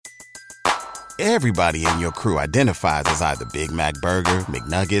Everybody in your crew identifies as either Big Mac Burger,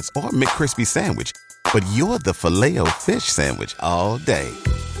 McNuggets, or McCrispy Sandwich. But you're the Filet-O-Fish Sandwich all day.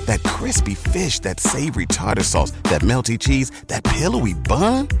 That crispy fish, that savory tartar sauce, that melty cheese, that pillowy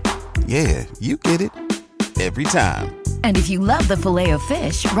bun. Yeah, you get it. Every time. And if you love the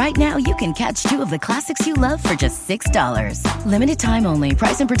Filet-O-Fish, right now you can catch two of the classics you love for just $6. Limited time only.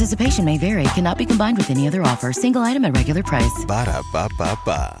 Price and participation may vary. Cannot be combined with any other offer. Single item at regular price.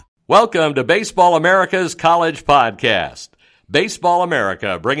 Ba-da-ba-ba-ba. Welcome to Baseball America's College Podcast. Baseball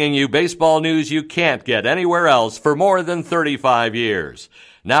America, bringing you baseball news you can't get anywhere else for more than 35 years.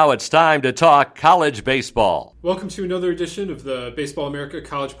 Now it's time to talk college baseball. Welcome to another edition of the Baseball America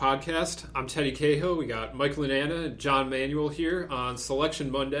College Podcast. I'm Teddy Cahill. We got Michael and Anna and John Manuel here on Selection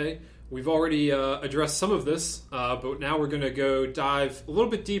Monday. We've already addressed some of this, but now we're going to go dive a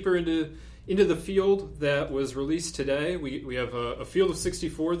little bit deeper into the field that was released today. We have a field of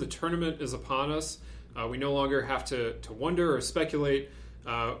 64. The tournament is upon us. We no longer have to wonder or speculate.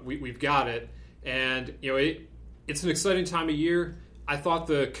 We've got it. And, it's an exciting time of year. I thought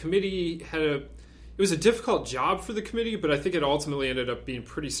the committee it was a difficult job for the committee, but I think it ultimately ended up being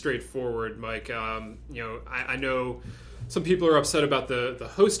pretty straightforward, Mike. I know some people are upset about the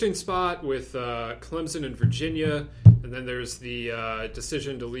hosting spot with Clemson and Virginia, and then there's the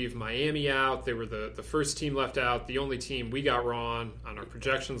decision to leave Miami out. They were the first team left out, the only team we got wrong on our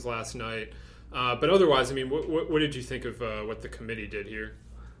projections last night. But otherwise, I mean, what did you think of what the committee did here?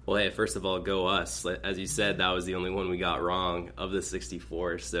 Well, hey, first of all, go us. As you said, that was the only one we got wrong of the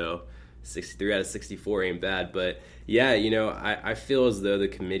 64, so 63 out of 64 ain't bad. But, yeah, I feel as though the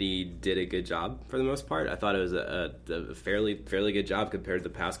committee did a good job for the most part. I thought it was a fairly good job compared to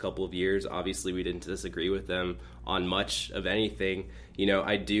the past couple of years. Obviously, we didn't disagree with them on much of anything.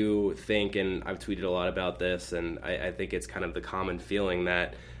 I do think, and I've tweeted a lot about this, and I think it's kind of the common feeling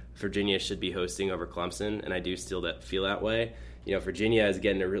that Virginia should be hosting over Clemson, and I do still feel that way. Virginia is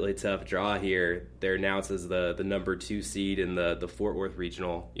getting a really tough draw here. They're announced as the number 2 seed in the Fort Worth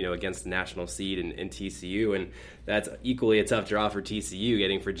Regional, against the national seed in TCU, and that's equally a tough draw for TCU,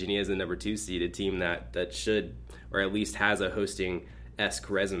 getting Virginia as the number 2 seed, a team that should, or at least has a hosting-esque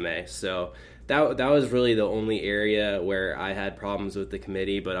resume. So that was really the only area where I had problems with the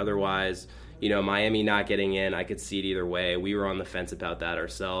committee, but otherwise, Miami not getting in, I could see it either way. We were on the fence about that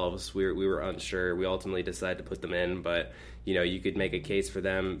ourselves. We were unsure. We ultimately decided to put them in, but you could make a case for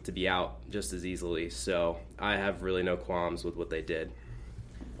them to be out just as easily. So I have really no qualms with what they did.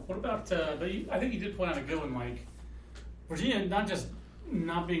 What about, I think you did point out a good one, Mike. Virginia not just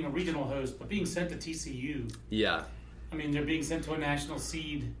not being a regional host, but being sent to TCU. Yeah. I mean, they're being sent to a national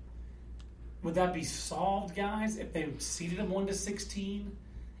seed. Would that be solved, guys, if they seeded them 1-16?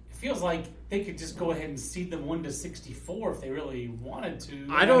 It feels like they could just go ahead and seed them 1-64 if they really wanted to.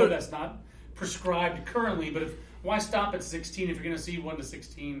 I know that's not prescribed currently, but why stop at 16 if you're going to seed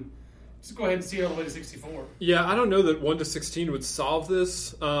 1-16? Just go ahead and seed all the way to 64. Yeah, I don't know that 1-16 would solve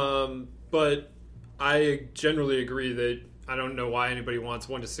this, but I generally agree that I don't know why anybody wants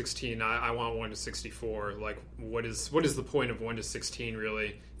 1-16. I want 1-64. Like, what is the point of 1-16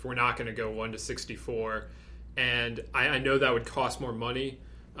 really if we're not going to go 1-64? And I know that would cost more money.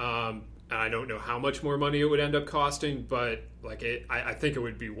 And I don't know how much more money it would end up costing, but I think it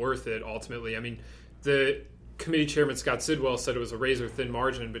would be worth it ultimately. I mean, the committee chairman Scott Sidwell said it was a razor-thin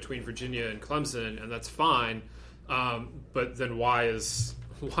margin between Virginia and Clemson, and that's fine. But then why is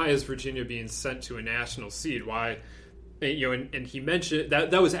Virginia being sent to a national seed? Why? And he mentioned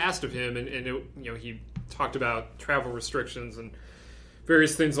that was asked of him, and he talked about travel restrictions and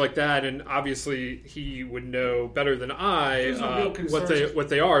various things like that, and obviously he would know better than I what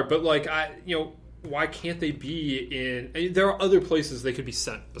they are. But why can't they be in? I mean, there are other places they could be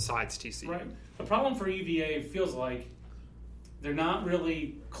sent besides TCU. Right. The problem for UVA feels like they're not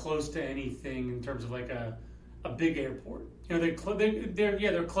really close to anything in terms of like a big airport. They're close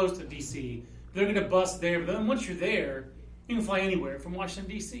to DC. They're going to bus there, but then once you're there, you can fly anywhere from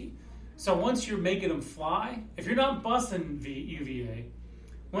Washington DC. So once you're making them fly, if you're not busing UVA,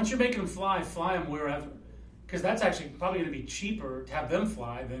 once you're making them fly them wherever. Because that's actually probably going to be cheaper to have them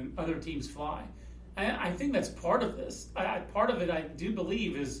fly than other teams fly. I think that's part of this. Part of it, I do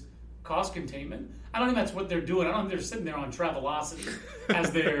believe, is cost containment. I don't think that's what they're doing. I don't think they're sitting there on Travelocity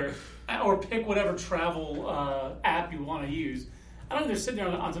as their, or pick whatever travel app you want to use. I don't think they're sitting there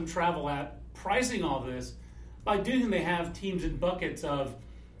on some travel app pricing all this. But I do think they have teams in buckets of,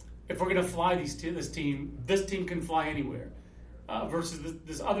 if we're going to fly this team can fly anywhere. Versus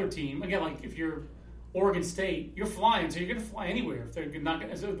this other team. Again, like if you're Oregon State, you're flying, so you're going to fly anywhere. If they're not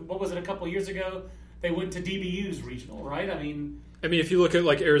going to, what was it a couple of years ago? they went to DBU's regional, right? I mean, if you look at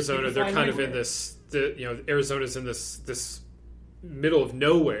like Arizona, they're kind of in this. Arizona's in this middle of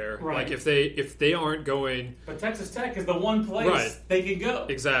nowhere. Right. Like if they aren't going, but Texas Tech is the one place they can go.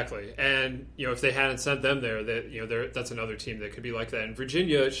 Exactly, and if they hadn't sent them there, that that's another team that could be like that. And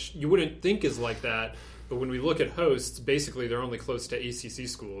Virginia, you wouldn't think is like that, but when we look at hosts, basically they're only close to ACC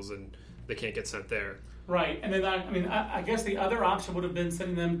schools, and they can't get sent there. Right, and then I guess the other option would have been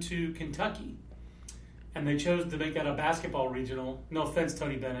sending them to Kentucky. And they chose to make that a basketball regional. No offense,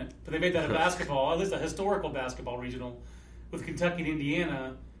 Tony Bennett, but they made that a basketball, at least a historical basketball regional, with Kentucky and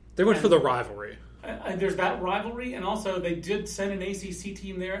Indiana. They went for the rivalry. There's that rivalry, and also they did send an ACC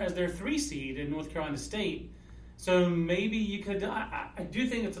team there as their 3 seed in North Carolina State. So maybe you could. I do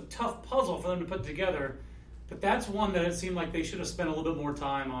think it's a tough puzzle for them to put together, but that's one that it seemed like they should have spent a little bit more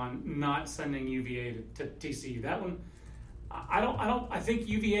time on, not sending UVA to TCU. That one. I think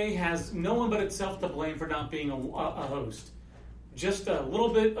UVA has no one but itself to blame for not being a host. Just a little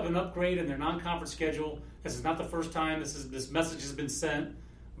bit of an upgrade in their non-conference schedule. This is not the first time this message has been sent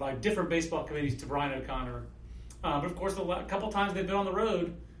by different baseball committees to Brian O'Connor. But of course, a couple times they've been on the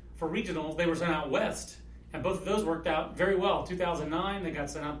road for regionals, they were sent out west, and both of those worked out very well. 2009, they got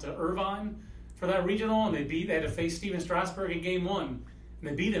sent out to Irvine for that regional, and they had to face Steven Strasburg in Game 1, and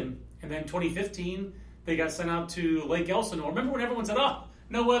they beat him. And then 2015. They got sent out to Lake Elsinore. Remember when everyone said,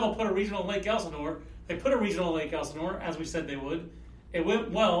 no way they'll put a regional in Lake Elsinore? They put a regional in Lake Elsinore, as we said they would. It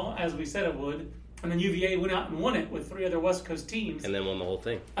went well, as we said it would. And then UVA went out and won it with 3 other West Coast teams. And then won the whole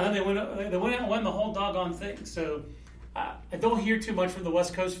thing. And then they went out and won the whole doggone thing. So I don't hear too much from the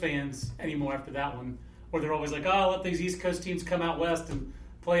West Coast fans anymore after that one, where they're always like, let these East Coast teams come out west and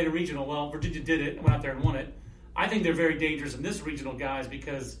play at a regional. Well, Virginia did it and went out there and won it. I think they're very dangerous in this regional, guys,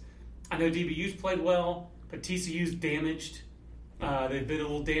 because I know DBU's played well, but TCU's damaged. They've been a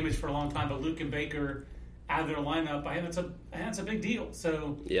little damaged for a long time, but Luke and Baker out of their lineup, I think that's a big deal.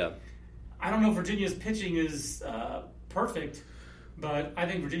 So yeah, I don't know if Virginia's pitching is perfect, but I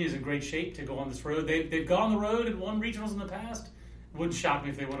think Virginia's in great shape to go on this road. They've gone on the road and won regionals in the past. Wouldn't shock me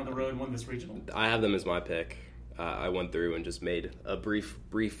if they went on the road and won this regional. I have them as my pick. I went through and just made a brief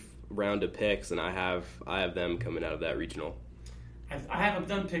round of picks, and I have them coming out of that regional. I haven't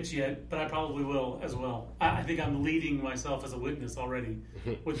done picks yet, but I probably will as well. I think I'm leading myself as a witness already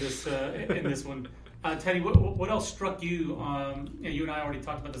with this in this one. Teddy, what else struck you? You and I already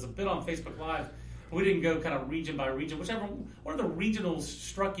talked about this a bit on Facebook Live. We didn't go kind of region by region. What are the regionals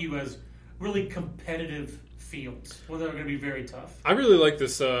struck you as really competitive fields? Well, they're going to be very tough. I really like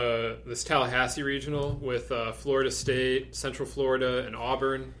this Tallahassee regional with Florida State, Central Florida, and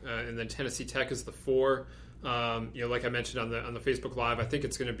Auburn, and then Tennessee Tech is the 4. Like I mentioned on the Facebook Live, I think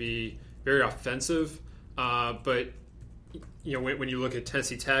it's going to be very offensive. But when you look at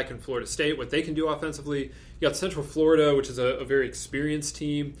Tennessee Tech and Florida State, what they can do offensively, you got Central Florida, which is a very experienced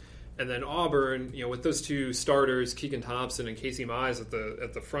team, and then Auburn. With those 2 starters, Keegan Thompson and Casey Mize at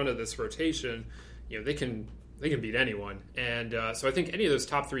the front of this rotation, they can beat anyone. And so I think any of those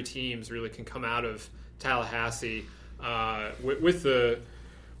top 3 teams really can come out of Tallahassee with the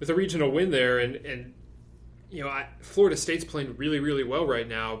regional win there, and Florida State's playing really, really well right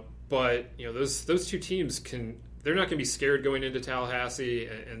now, but those 2 teams they're not going to be scared going into Tallahassee,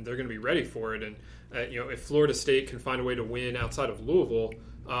 and they're going to be ready for it. And if Florida State can find a way to win outside of Louisville,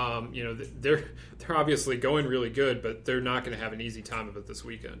 they're obviously going really good, but they're not going to have an easy time of it this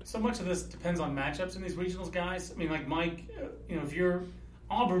weekend. So much of this depends on matchups in these regionals, guys. I mean, like Mike, if you're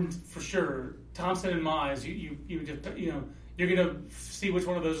Auburn for sure, Thompson and Mize, you're going to see which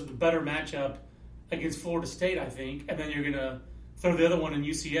one of those is the better matchup against Florida State, I think, and then you're going to throw the other one in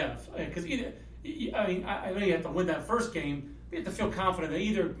UCF. Because I know you have to win that first game, but you have to feel confident that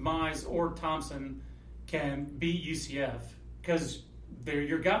either Mize or Thompson can beat UCF because they're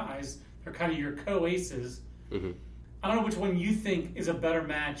your guys. They're kind of your co-aces. Mm-hmm. I don't know which one you think is a better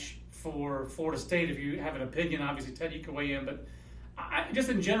match for Florida State. If you have an opinion, obviously, Ted, you can weigh in. But just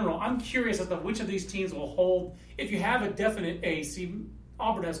in general, I'm curious as to which of these teams will hold. If you have a definite ace,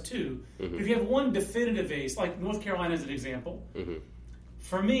 Auburn has 2. Mm-hmm. But if you have one definitive ace, like North Carolina as an example, mm-hmm.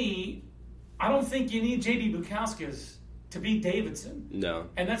 For me, I don't think you need J.D. Bukauskas to beat Davidson. No.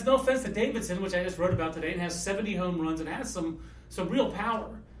 And that's no offense to Davidson, which I just wrote about today, and has 70 home runs and has some real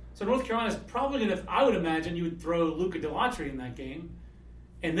power. So North Carolina's probably going to, I would imagine you would throw Luca Delatri in that game,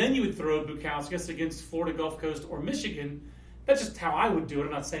 and then you would throw Bukauskas against Florida Gulf Coast or Michigan. That's just how I would do it.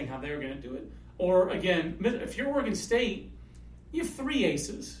 I'm not saying how they're going to do it. Or, again, if you're Oregon State, you have 3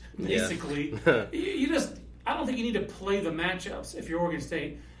 aces, basically. Yeah. I don't think you need to play the matchups if you're Oregon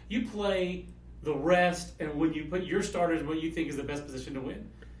State. You play the rest, and when you put your starters in what you think is the best position to win.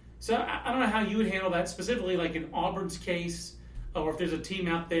 So I don't know how you would handle that specifically, like in Auburn's case, or if there's a team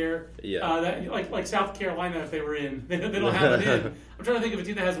out there, that like South Carolina, if they were in, they don't have it in. I'm trying to think of a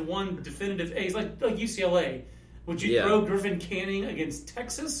team that has one definitive ace, like UCLA. Would you throw Griffin Canning against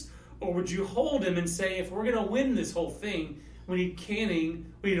Texas, or would you hold him and say, if we're going to win this whole thing, we need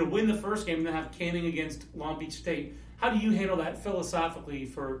Canning, we need to win the first game and then have Canning against Long Beach State? How do you handle that philosophically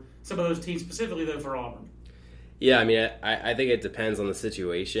for some of those teams, specifically though for Auburn? Yeah, I mean, I think it depends on the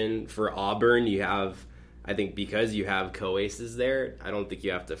situation. For Auburn, you have, I think because you have co-aces there, I don't think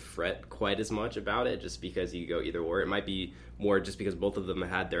you have to fret quite as much about it just because you go either or. It might be more just because both of them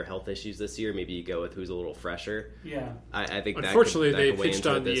had their health issues this year. Maybe you go with who's a little fresher. Yeah. I think unfortunately, that could they pitched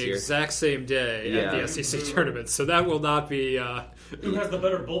on the exact same day at the SEC tournament, so that will not be... Who has the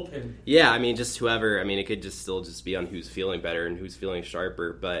better bullpen? Yeah, I mean, just whoever. I mean, it could just still just be on who's feeling better and who's feeling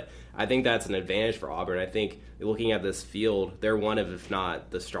sharper. But I think that's an advantage for Auburn. I think looking at this field, they're one of, if not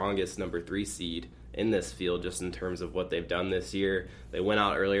the strongest number 3 seed in this field just in terms of what they've done this year. They went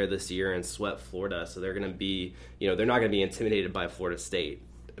out earlier this year and swept Florida, so they're going to be, they're not going to be intimidated by Florida State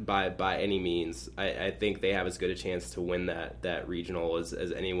by any means. I think they have as good a chance to win that regional as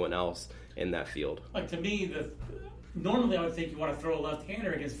anyone else in that field. Like, to me, normally I would think you want to throw a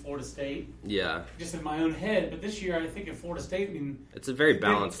left-hander against Florida State. Yeah. Just in my own head. But this year I think in Florida State, I mean... It's a very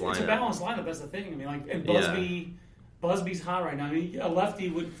balanced lineup. It's a balanced lineup, that's the thing. I mean, like, and Busby's hot right now. I mean, a lefty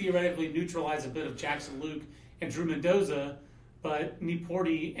would theoretically neutralize a bit of Jackson Luke and Drew Mendoza, but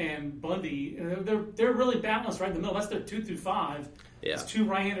Niporti and Bundy, they're really balanced right in the middle. That's their 2 through 5. Yeah. It's 2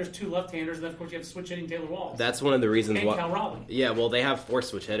 right-handers, 2 left-handers, and then, of course, you have switch hitting Taylor Walls. That's one of the reasons why. Cal Raleigh. Yeah, well, they have 4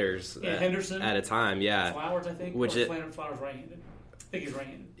 switch hitters Henderson at a time. Yeah, Flowers, I think. Flowers right-handed. I think he's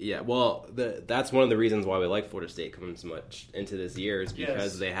right-handed. Yeah, well, that's one of the reasons why we like Florida State coming so much into this year is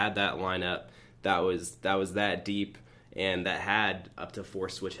because they had that lineup that was that deep and that had up to 4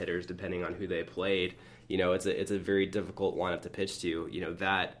 switch hitters depending on who they played. It's a very difficult lineup to pitch to.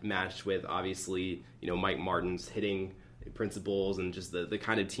 That matched with obviously Mike Martin's hitting principles and just the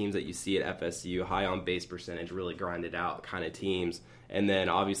kind of teams that you see at FSU, high on base percentage, really grinded out kind of teams. And then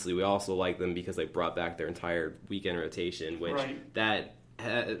obviously we also like them because they brought back their entire weekend rotation, which that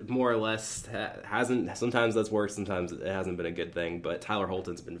more or less hasn't. Sometimes that's worked, sometimes it hasn't been a good thing. But Tyler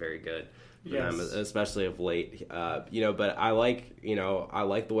Holton's been very good. Yes. Especially of late, but I like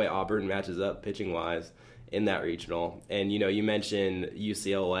the way Auburn matches up pitching wise in that regional. And you mentioned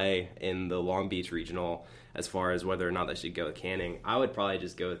UCLA in the Long Beach regional as far as whether or not they should go with Canning. I would probably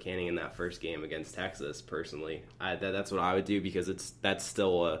just go with Canning in that first game against Texas personally. That's what I would do because that's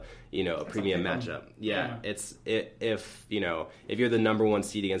still a premium matchup. Yeah, if you're the number 1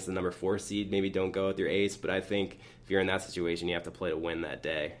 seed against the number 4 seed, maybe don't go with your ace. But I think if you're in that situation, you have to play to win that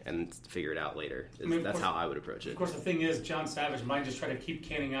day and figure it out later. That's how I would approach it. Of course, the thing is, John Savage might just try to keep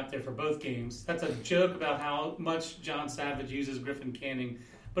Canning out there for both games. That's a joke about how much John Savage uses Griffin Canning,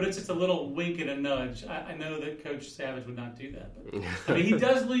 but it's just a little wink and a nudge. I know that Coach Savage would not do that, but I mean, he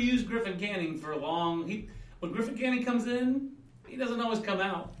does use Griffin Canning for a long. When Griffin Canning comes in, he doesn't always come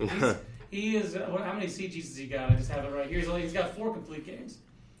out. He is. How many CGs has he got? I just have it right here. He's got 4 complete games,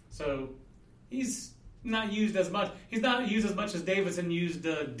 so he's not used as much. He's not used as much as Davidson used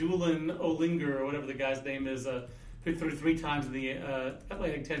Doolin Olinger or whatever the guy's name is, who threw 3 times in the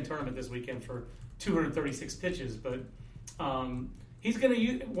Atlantic 10 tournament this weekend for 236 pitches. But he's going to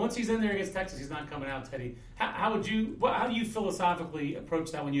use, once he's in there against Texas, he's not coming out, Teddy. How do you philosophically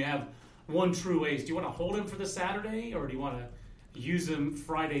approach that when you have one true ace? Do you want to hold him for the Saturday, or do you want to use him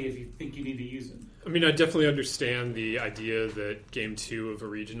Friday if you think you need to use him? I mean, I definitely understand the idea that Game 2 of a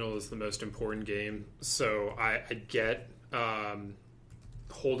regional is the most important game. So I get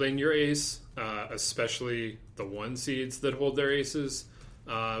holding your ace, especially the 1 seeds that hold their aces,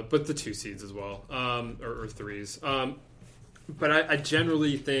 but the 2 seeds as well, or 3s. But I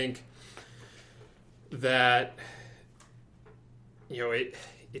generally think that,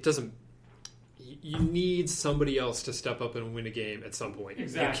 it doesn't... You need somebody else to step up and win a game at some point.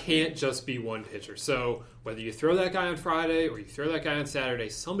 Exactly. It can't just be one pitcher. So whether you throw that guy on Friday or you throw that guy on Saturday,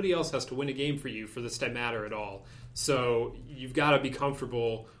 somebody else has to win a game for you for this to matter at all. So you've got to be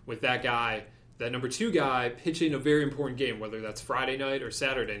comfortable with that guy, that number 2 guy, pitching a very important game, whether that's Friday night or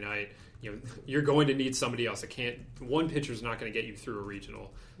Saturday night. You're going to need somebody else. One pitcher's not going to get you through a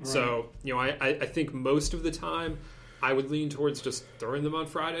regional. Right. So I think most of the time I would lean towards just throwing them on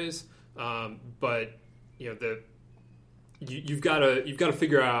Fridays. But you've got to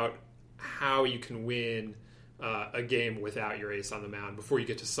figure out how you can win a game without your ace on the mound before you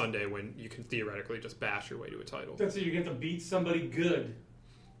get to Sunday when you can theoretically just bash your way to a title. That's it. You get to beat somebody good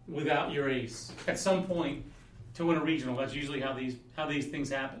without your ace at some point. to win a regional. That's usually how these things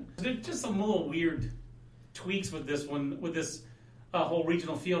happen. There's just some little weird tweaks with this one, with this whole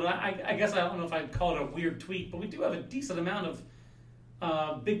regional field. I guess I don't know if I'd call it a weird tweak, but we do have a decent amount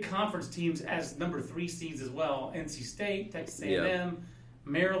of big conference teams as number 3 seeds as well. NC State, Texas A&M,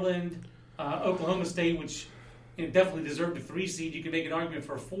 Maryland, Oklahoma State, which definitely deserved a 3 seed. You can make an argument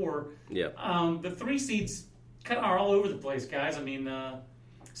for a 4. Yeah. The 3 seeds kind of are all over the place, guys. I mean,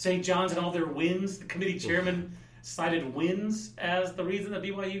 St. John's and all their wins. The committee chairman cited wins as the reason that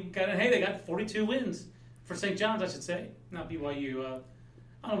BYU got in. Hey, they got 42 wins for St. John's, I should say, not BYU.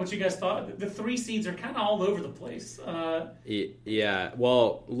 I don't know what you guys thought. The 3 seeds are kind of all over the place. Yeah.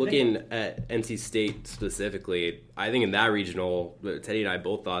 Well, looking at NC State specifically, I think in that regional, Teddy and I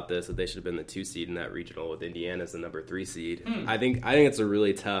both thought that they should have been the 2 seed in that regional with Indiana as the number 3 seed. I think it's a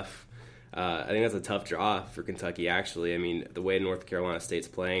really tough. I think that's a tough draw for Kentucky, actually. I mean, the way North Carolina State's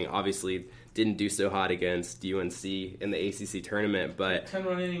playing, obviously didn't do so hot against UNC in the ACC tournament. But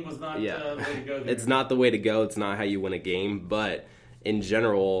 10-run inning was not the way to go there. It's not the way to go. It's not how you win a game. But in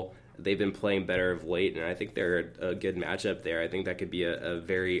general, they've been playing better of late, and I think they're a good matchup there. I think that could be a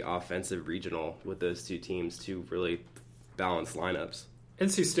very offensive regional with those 2 teams, 2 really balanced lineups.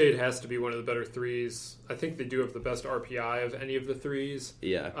 NC State has to be one of the better 3s. I think they do have the best RPI of any of the 3s.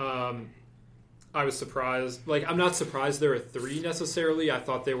 Yeah. I was surprised. I'm not surprised they're a 3 necessarily. I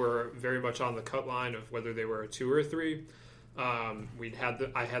thought they were very much on the cut line of whether they were a 2 or a 3. I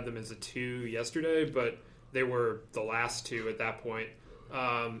had them as a 2 yesterday, but they were the last 2 at that point.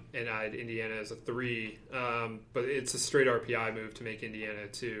 And I had Indiana as a 3. But it's a straight RPI move to make Indiana a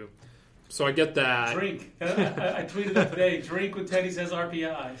 2. So I get that. Drink. I tweeted that today. Drink when Teddy says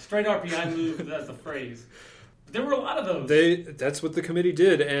RPI. Straight RPI move, that's the phrase. There were a lot of those. That's what the committee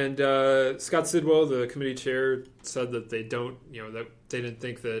did, and Scott Sidwell, the committee chair, said that they didn't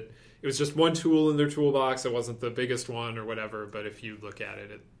think that it was just one tool in their toolbox. It wasn't the biggest one or whatever. But if you look at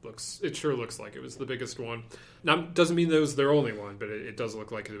it, it sure looks like it was the biggest one. Now, doesn't mean that it was their only one, but it does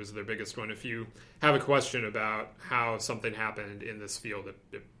look like it was their biggest one. If you have a question about how something happened in this field,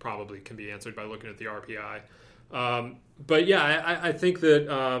 it probably can be answered by looking at the RPI. But yeah, I think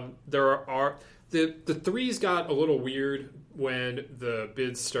that there are. The 3s got a little weird when the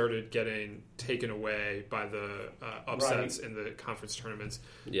bids started getting taken away by the upsets in the conference tournaments.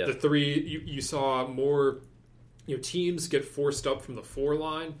 Yeah. The 3, you saw more teams get forced up from the 4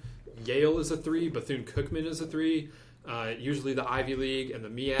 line. Yale is a 3, Bethune-Cookman is a 3. Usually the Ivy League and the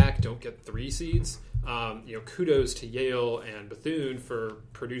MEAC don't get 3 seeds. Kudos to Yale and Bethune for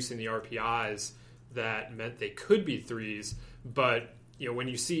producing the RPIs that meant they could be 3s. But when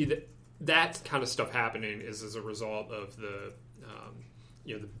you see that kind of stuff happening is as a result of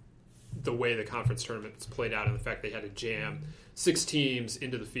the way the conference tournament's played out and the fact they had to jam 6 teams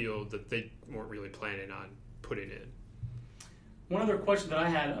into the field that they weren't really planning on putting in. One other question that I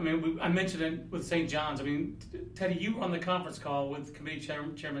had, I mentioned it with St. John's. Teddy, you were on the conference call with committee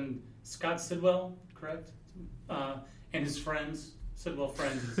chairman Scott Sidwell, correct? And his friends. Sidwell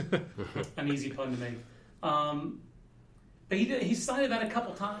Friends is an easy pun to make. But he cited that a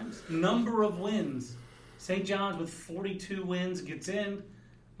couple times. Number of wins. St. John's with 42 wins gets in.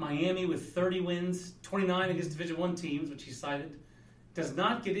 Miami with 30 wins, 29 against Division I teams, which he cited, does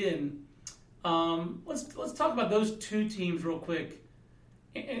not get in. Let's talk about those 2 teams real quick,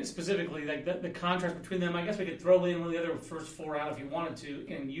 and specifically like the contrast between them. I guess we could throw in one of the other first 4 out if you wanted to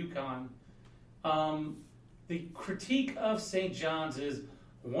in UConn. The critique of St. John's is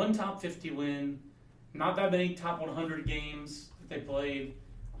 1 top 50 win. Not that many top 100 games that they played.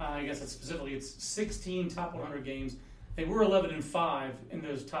 I guess it's 16 top 100 games. They were 11-5 in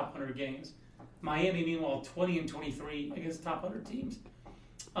those top 100 games. Miami, meanwhile, 20-23 against top 100 teams.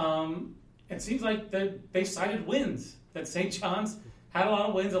 It seems like they cited wins. That St. John's had a lot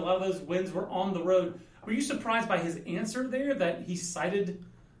of wins. A lot of those wins were on the road. Were you surprised by his answer there that he cited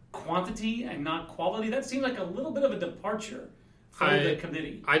quantity and not quality? That seemed like a little bit of a departure for the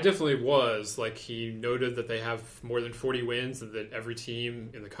committee. I definitely was. He noted that they have more than 40 wins and that every team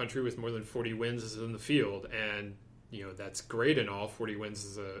in the country with more than 40 wins is in the field. And, that's great and all. 40 wins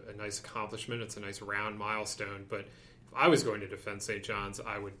is a nice accomplishment. It's a nice round milestone. But if I was going to defend St. John's,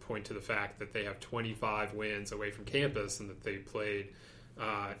 I would point to the fact that they have 25 wins away from campus and that they played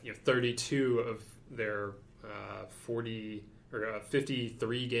 32 of their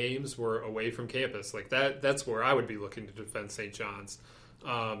 53 games were away from campus. That's where I would be looking to defend St. John's,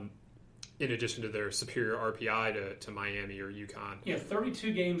 in addition to their superior RPI to Miami or UConn. Yeah,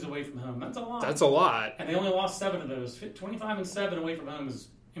 32 games away from home. That's a lot. That's a lot. And they only lost 7 of those. 25-7 away from home is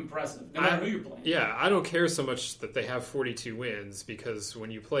impressive, no matter who you're playing. Yeah, I don't care so much that they have 42 wins, because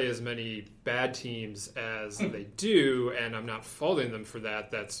when you play as many bad teams as they do, and I'm not faulting them for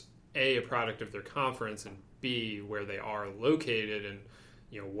that, that's A, a product of their conference, and B, where they are located, and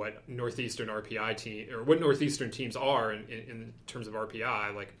what Northeastern RPI team, or what Northeastern teams are in terms of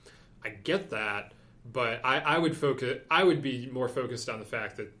RPI. Like, I get that, but I would be more focused on the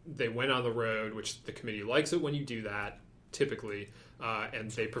fact that they went on the road, which the committee likes it when you do that, typically, and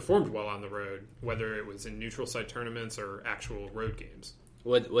they performed well on the road, whether it was in neutral site tournaments or actual road games.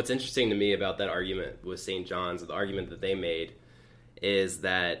 What's interesting to me about that argument with St. John's, the argument that they made, is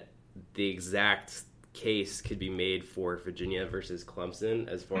that the exact case could be made for Virginia versus Clemson,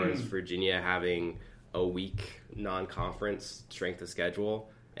 as far as Virginia having a weak non-conference strength of schedule,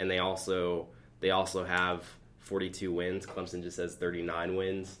 and they also have 42 wins. Clemson just has 39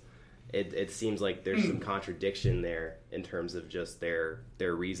 wins. It seems like there's some contradiction there in terms of just their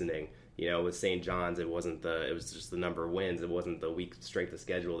reasoning. With St. John's, it was just the number of wins. It wasn't the weak strength of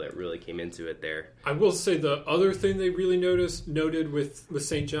schedule that really came into it there. I will say the other thing they really noted with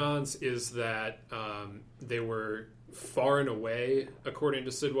St. John's is that they were far and away, according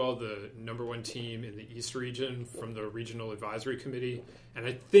to Sidwell, the number one team in the East region from the Regional Advisory Committee. And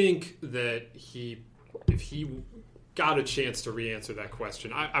I think that if he got a chance to re-answer that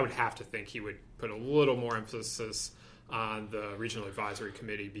question, I would have to think he would put a little more emphasis on the Regional Advisory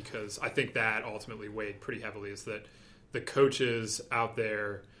Committee, because I think that ultimately weighed pretty heavily, is that the coaches out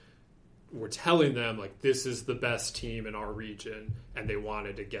there were telling them, like, this is the best team in our region, and they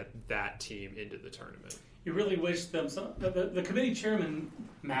wanted to get that team into the tournament. You really wish them the committee chairman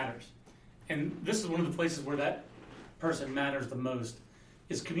matters, and this is one of the places where that person matters the most,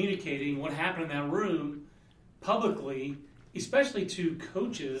 is communicating what happened in that room publicly, especially to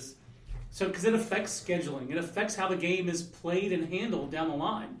coaches. So, because it affects scheduling, it affects how the game is played and handled down the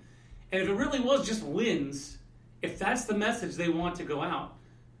line. And if it really was just wins, if that's the message they want to go out,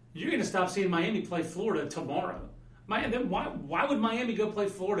 you're going to stop seeing Miami play Florida tomorrow. Why would Miami go play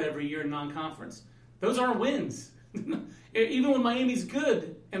Florida every year in non-conference? Those aren't wins. Even when Miami's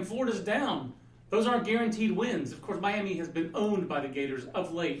good and Florida's down, those aren't guaranteed wins. Of course, Miami has been owned by the Gators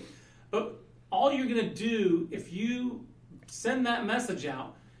of late. But all you're going to do, if you send that message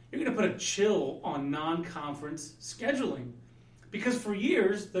out, you're going to put a chill on non-conference scheduling. Because for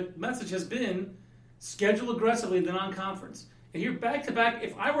years, the message has been schedule aggressively in the non-conference. And here, back-to-back,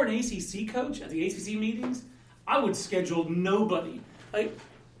 if I were an ACC coach at the ACC meetings, I would schedule nobody. Like,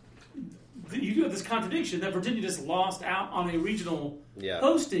 you do have this contradiction that Virginia just lost out on a regional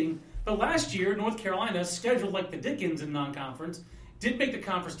hosting. But last year, North Carolina scheduled like the Dickens in non-conference, did make the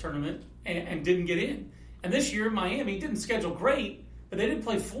conference tournament, and didn't get in. And this year, Miami didn't schedule great, but they did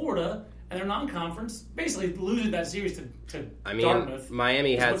play Florida, and their non-conference, basically losing that series to Dartmouth.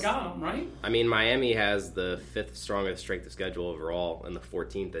 Miami has what got them, right? I mean, Miami has the 5th strongest strength of schedule overall and the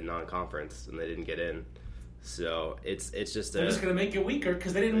 14th in non-conference, and they didn't get in. So it's just they're just going to make it weaker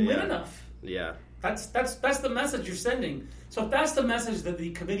because they didn't win enough. Yeah, that's the message you're sending. So if that's the message that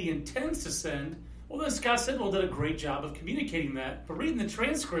the committee intends to send, well, then Scott Sidwell did a great job of communicating that. But reading the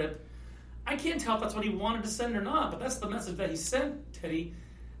transcript, I can't tell if that's what he wanted to send or not, but that's the message that he sent, Teddy.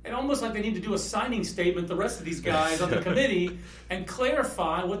 And almost like they need to do a signing statement, the rest of these guys on the committee, and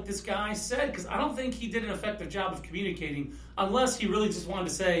clarify what this guy said, because I don't think he did an effective job of communicating, unless he really just wanted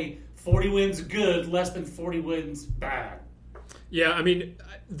to say 40 wins good, less than 40 wins bad. Yeah, I mean,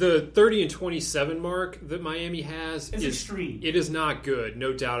 the 30 and 27 mark that Miami has is extreme. It is not good,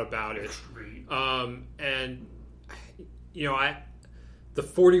 no doubt about it. Extreme. And the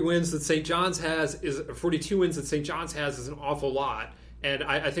 40 wins that St. John's has 42 wins that St. John's has is an awful lot. And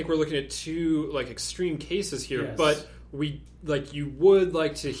I think we're looking at two extreme cases here, yes. But you would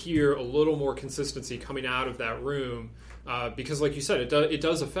like to hear a little more consistency coming out of that room, because like you said, it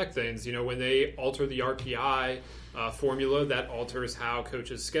does affect things. When they alter the RPI formula, that alters how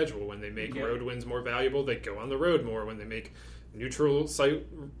coaches schedule. When they make road wins more valuable, they go on the road more. When they make neutral site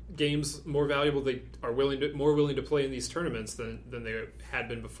games more valuable, they are more willing to play in these tournaments than they had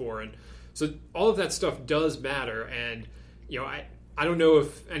been before. And so all of that stuff does matter. And I don't know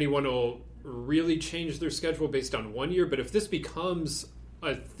if anyone will really change their schedule based on 1 year, but if this becomes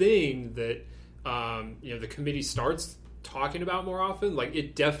a thing that the committee starts talking about more often,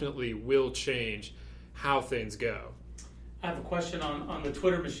 it definitely will change how things go. I have a question on the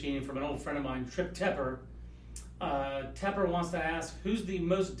Twitter machine from an old friend of mine, Trip Tepper. Tepper wants to ask, who's the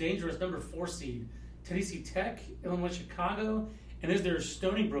most dangerous number 4 seed? Tennessee Tech, Illinois, Chicago, and is there a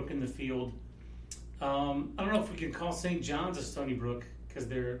Stony Brook in the field? I don't know if we can call St. John's a Stony Brook because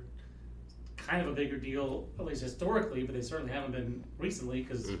they're kind of a bigger deal, at least historically, but they certainly haven't been recently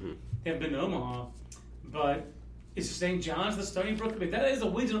because they haven't been to Omaha. But is St. John's the Stony Brook? I mean, that is a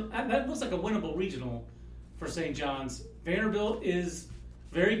regional. That looks like a winnable regional for St. John's. Vanderbilt is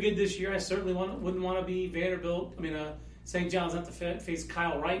very good this year. I certainly wouldn't want to be Vanderbilt. I mean, St. John's have to face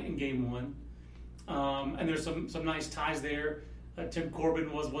Kyle Wright in game 1. And there's some nice ties there. Tim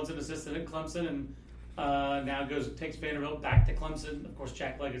Corbin was once an assistant at Clemson and now takes Vanderbilt back to Clemson. Of course,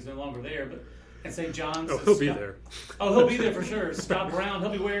 Jack Leggett's no longer there, but at St. John's, he'll be there. Oh, he'll be there for sure. Scott Brown, he'll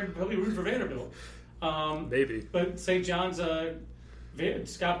be rooting for Vanderbilt. Maybe. But St. John's,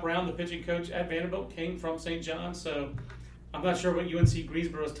 Scott Brown, the pitching coach at Vanderbilt, came from St. John's, so I'm not sure what UNC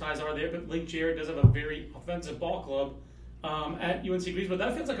Greensboro's ties are there, but Link Jarrett does have a very offensive ball club at UNC Greensboro.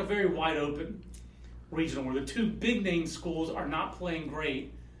 That feels like a very wide open regional where the two big name schools are not playing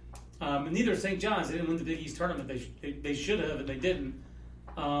great. And neither St. John's. They didn't win the Big East tournament. They should have, and they didn't.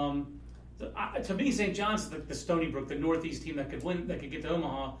 To me, St. John's is the Stony Brook, the Northeast team that could win, that could get to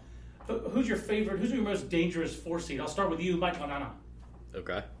Omaha. Who's your favorite? Who's your most dangerous 4 seed? I'll start with you, Mike Onana.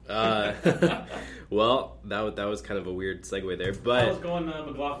 Okay. Well, that was kind of a weird segue there, but I was going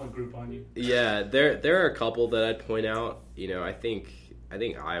McLaughlin group on you. Yeah, there are a couple that I'd point out. I think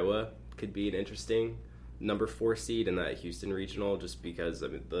Iowa could be an interesting number 4 seed in that Houston regional, just because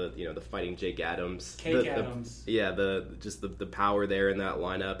the fighting Jake Adams, Adams, the power there in that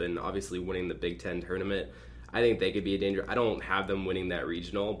lineup, and obviously winning the Big Ten tournament. I think they could be a danger. I don't have them winning that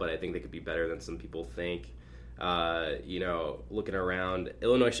regional, but I think they could be better than some people think. Looking around,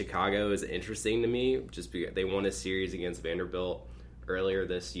 Illinois-Chicago is interesting to me just because they won a series against Vanderbilt earlier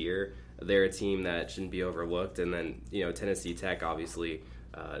this year. They're a team that shouldn't be overlooked. And then, Tennessee Tech, obviously,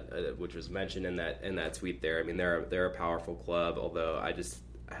 which was mentioned in that tweet there. I mean, they're a powerful club, although I just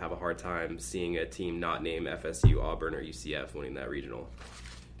have a hard time seeing a team not named FSU, Auburn, or UCF winning that regional.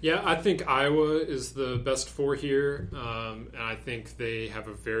 Yeah, I think Iowa is the best 4 here, and I think they have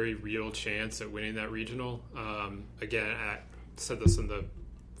a very real chance at winning that regional. Again, I said this in the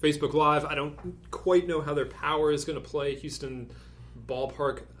Facebook Live. I don't quite know how their power is going to play. Houston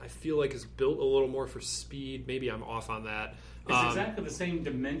ballpark, I feel like, is built a little more for speed. Maybe I'm off on that. It's exactly the same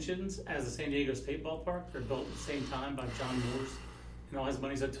dimensions as the San Diego State ballpark. They're built at the same time by John Morse and all his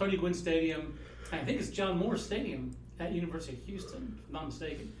money. So Tony Gwynn Stadium, I think it's John Morse Stadium at University of Houston, if I'm not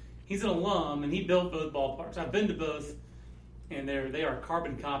mistaken. He's an alum, and he built both ballparks. I've been to both, and they are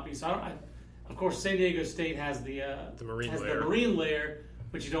carbon copies. Of course, San Diego State has the marine layer,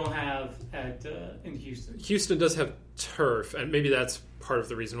 which you don't have in Houston. Houston does have turf, and maybe that's part of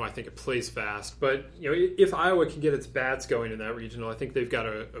the reason why I think it plays fast. But if Iowa can get its bats going in that regional, I think they've got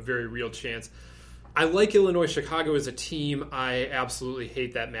a very real chance. I like Illinois-Chicago as a team. I absolutely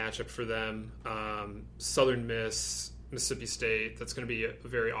hate that matchup for them. Southern Miss, Mississippi State, that's going to be a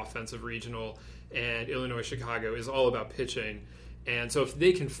very offensive regional, and Illinois-Chicago is all about pitching. And so if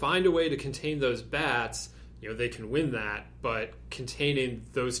they can find a way to contain those bats, they can win that, but containing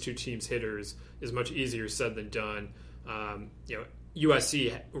those two teams' hitters is much easier said than done.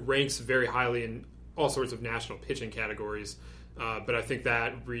 USC ranks very highly in all sorts of national pitching categories, but I think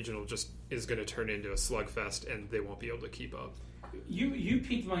that regional just is going to turn into a slugfest, and they won't be able to keep up. You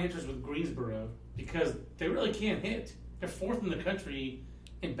piqued my interest with Greensboro because they really can't hit. They're 4th in the country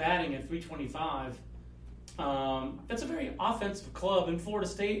in batting at .325. That's a very offensive club, and Florida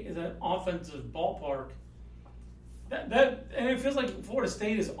State is an offensive ballpark. And it feels like Florida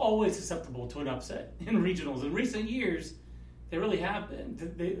State is always susceptible to an upset in regionals. In recent years, they really have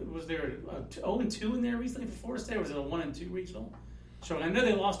been. Was there a 0-2 in there recently for Florida State, or was it a 1-2 regional? So I know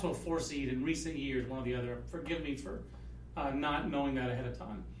they lost to a 4 seed in recent years, one or the other. Forgive me for not knowing that ahead of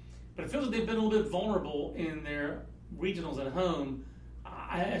time. But it feels like they've been a little bit vulnerable in their regionals at home.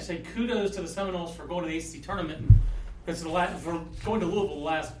 I say kudos to the Seminoles for going to the ACC tournament and for going to Louisville the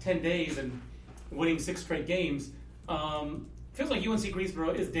last 10 days and winning 6 straight games. Feels like UNC Greensboro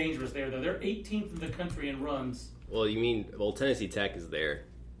is dangerous there, though. They're 18th in the country in runs. Well, Tennessee Tech is there.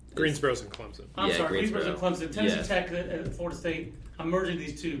 Greensboro's and Clemson. I'm sorry, Greensboro's and Clemson. Tennessee Tech at Florida State. I'm merging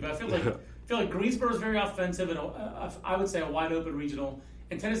these two, but I feel like Greensboro's very offensive, and I would say a wide open regional.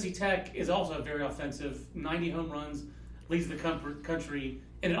 And Tennessee Tech is also very offensive. 90 home runs, leads the country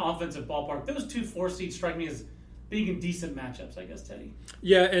in an offensive ballpark. Those 2 4 seeds strike me as being in decent matchups, I guess, Teddy.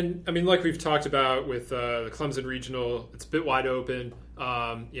 Yeah, and I mean, like we've talked about with the Clemson regional, it's a bit wide open.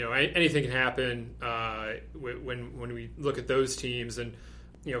 Anything can happen when we look at those teams, and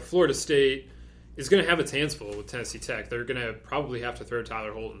Florida State is going to have its hands full with Tennessee Tech. They're going to probably have to throw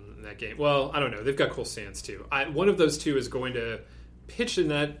Tyler Holton in that game. Well, I don't know. They've got Cole Sands too. One of those two is going to pitch in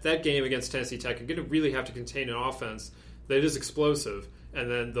that game against Tennessee Tech and going to really have to contain an offense that is explosive, and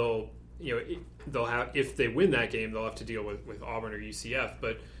then they'll they'll have, if they win that game, they'll have to deal with Auburn or UCF.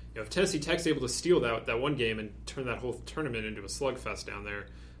 But if Tennessee Tech's able to steal that one game and turn that whole tournament into a slugfest down there,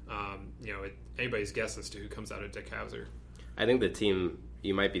 anybody's guess as to who comes out of Dick Hauser. I think the team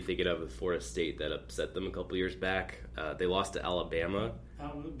you might be thinking of Florida State that upset them a couple years back. They lost to Alabama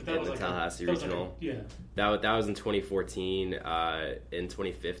in the Tallahassee Regional. That was in 2014. In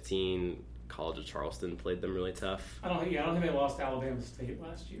 2015, College of Charleston played them really tough. I don't think they lost to Alabama State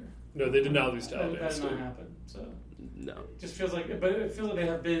last year. No, they did not lose to Alabama State. That did not happen. So no, it feels like they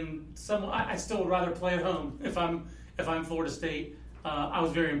have been some. I still would rather play at home if I'm Florida State. I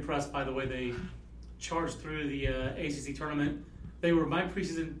was very impressed by the way they charged through the ACC tournament. They were my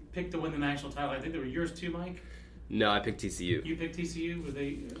preseason pick to win the national title. I think they were yours too, Mike. No, I picked TCU. You picked TCU? Were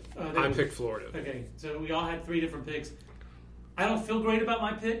they? I picked Florida. Okay, so we all had 3 different picks. I don't feel great about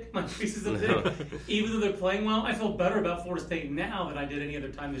my preseason pick, even though they're playing well. I feel better about Florida State now than I did any other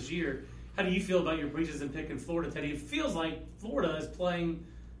time this year. How do you feel about your preseason pick in Florida, Teddy? It feels like Florida is playing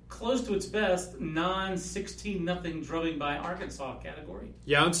close to its best, non-16-0 drubbing by Arkansas category.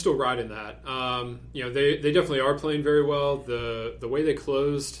 Yeah, I'm still riding that. They definitely are playing very well. The way they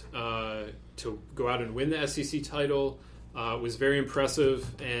closed to go out and win the SEC title was very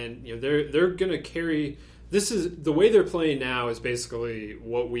impressive, and they're going to carry. This is the way they're playing now is basically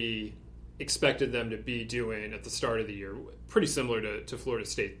what we expected them to be doing at the start of the year. Pretty similar to Florida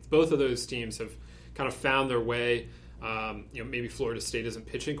State. Both of those teams have kind of found their way. Maybe Florida State isn't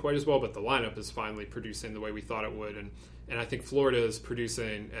pitching quite as well, but the lineup is finally producing the way we thought it would, and I think Florida is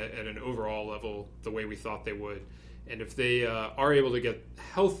producing at an overall level the way we thought they would. And if they are able to get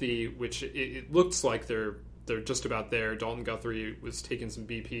healthy, which it looks like they're just about there. Dalton Guthrie was taking some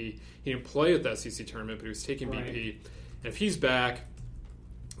BP. He didn't play at the SEC tournament, but he was taking BP. And if he's back,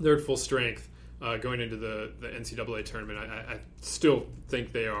 they're at full strength going into the NCAA tournament. I still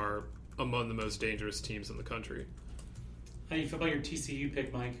think they are among the most dangerous teams in the country. How do you feel about your TCU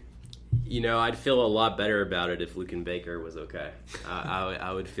pick, Mike? I'd feel a lot better about it if Lucan Baker was okay.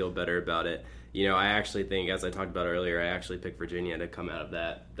 I would feel better about it. I actually think, as I talked about earlier, I actually picked Virginia to come out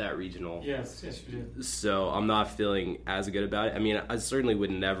of that regional. Yes, you did. So I'm not feeling as good about it. I mean, I certainly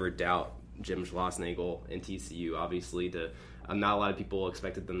would never doubt Jim Schlossnagle and TCU. Obviously, not a lot of people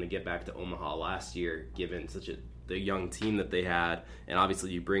expected them to get back to Omaha last year, given the young team that they had. And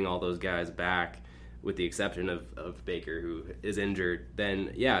obviously, you bring all those guys back, with the exception of Baker, who is injured.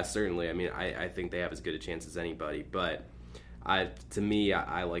 Then, yeah, certainly. I mean, I think they have as good a chance as anybody. But to me,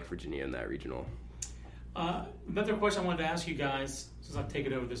 I like Virginia in that regional. Another question I wanted to ask you guys, since I've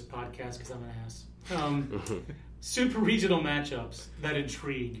taken over this podcast because I'm an ass. Super regional matchups that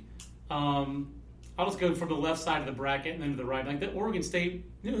intrigue. I'll just go from the left side of the bracket and then to the right. Like the Oregon State,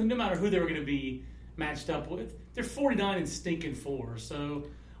 no matter who they were going to be matched up with, they're 49 and stinking 4. So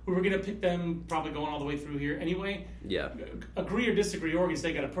we were going to pick them probably going all the way through here anyway. Yeah. Agree or disagree, Oregon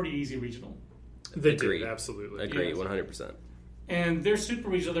State got a pretty easy regional. They did, absolutely. Agree, yes. 100%. And their super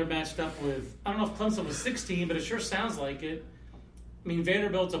regional they're matched up with, I don't know if Clemson was 16, but it sure sounds like it. I mean,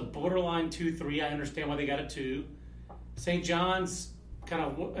 Vanderbilt's a borderline 2-3. I understand why they got a 2. St. John's kind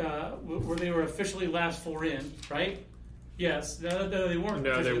of where they were officially last 4 in, right? Yes. No, they weren't.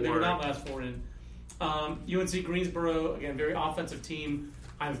 No, they were not last 4 in. UNC Greensboro, again, very offensive team.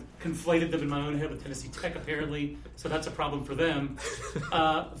 I've conflated them in my own head with Tennessee Tech, apparently, so that's a problem for them.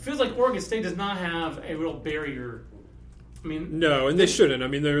 Feels like Oregon State does not have a real barrier. I mean, no, and they shouldn't. I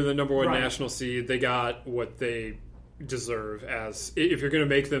mean, they're the number 1 right. national seed. They got what they deserve. As if you're going to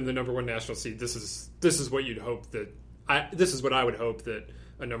make them the number 1 national seed, this is what you'd hope that. This is what I would hope that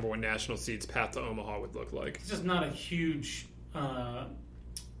a number 1 national seed's path to Omaha would look like. It's just not a huge.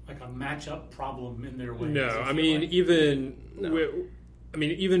 Like a matchup problem in their way. No, I mean even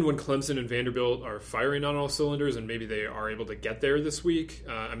when Clemson and Vanderbilt are firing on all cylinders, and maybe they are able to get there this week.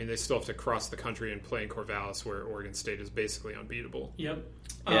 They still have to cross the country and play in Corvallis, where Oregon State is basically unbeatable. Yep.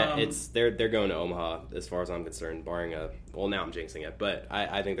 Yeah, they're going to Omaha as far as I'm concerned, barring now I'm jinxing it, but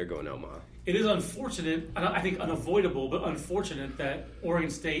I think they're going to Omaha. It is unfortunate, I think unavoidable, but unfortunate that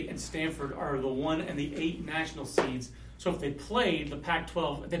Oregon State and Stanford are the 1 and the 8 national seeds. So if they played the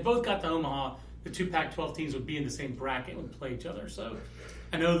Pac-12, if they both got to Omaha, the 2 Pac-12 teams would be in the same bracket and would play each other. So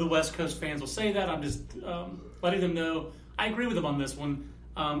I know the West Coast fans will say that. I'm just letting them know. I agree with them on this one.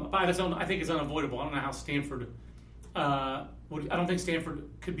 But I think it's unavoidable. I don't know how Stanford I don't think Stanford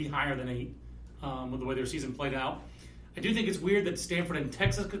could be higher than 8 with the way their season played out. I do think it's weird that Stanford and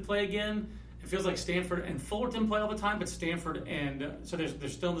Texas could play again. It feels like Stanford and Fullerton play all the time, but Stanford and so they're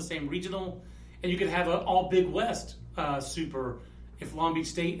still in the same regional. And you could have an all Big West super if Long Beach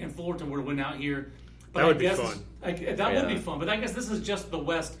State and Fullerton were to win out here. But that would be fun. That would be fun. But I guess this is just the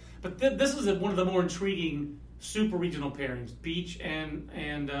West. But this is one of the more intriguing super regional pairings, Beach and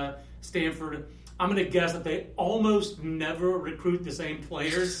Stanford. I'm going to guess that they almost never recruit the same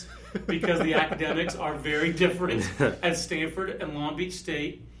players because the academics are very different at Stanford and Long Beach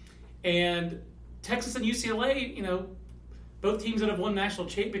State. And Texas and UCLA, both teams that have won national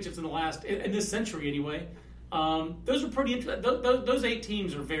championships in this century anyway. Those are pretty interesting. Those 8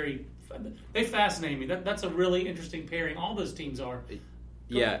 teams are they fascinate me. That's a really interesting pairing. All those teams are.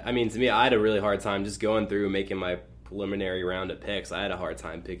 Yeah, I mean, to me, I had a really hard time just going through making my preliminary round of picks. I had a hard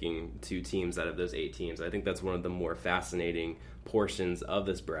time picking 2 teams out of those 8 teams. I think that's one of the more fascinating portions of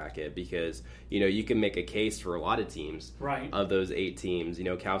this bracket because, you can make a case for a lot of teams of those 8 teams.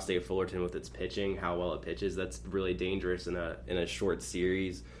 Cal State Fullerton with its pitching, how well it pitches, that's really dangerous in a short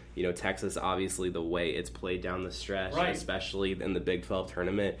series. Texas, obviously, the way it's played down the stretch, especially in the Big 12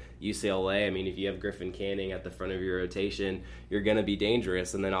 tournament. UCLA, I mean, if you have Griffin Canning at the front of your rotation, you're going to be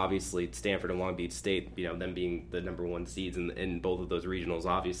dangerous. And then, obviously, Stanford and Long Beach State, them being the number 1 seeds in both of those regionals,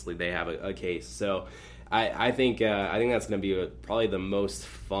 obviously, they have a case. So I think that's going to be probably the most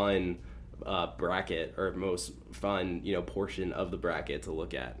fun bracket or most fun portion of the bracket to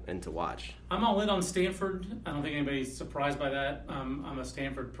look at and to watch. I'm all in on Stanford. I don't think anybody's surprised by that. I'm a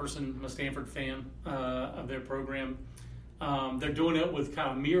Stanford person. I'm a Stanford fan of their program. They're doing it with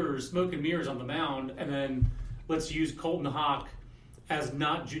kind of smoke and mirrors on the mound, and then let's use Colton Hawk as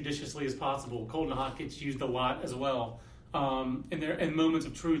not judiciously as possible. Colton Hawk gets used a lot as well in moments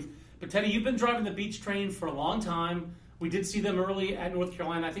of truth. But Teddy, you've been driving the Beach train for a long time. We did see them early at North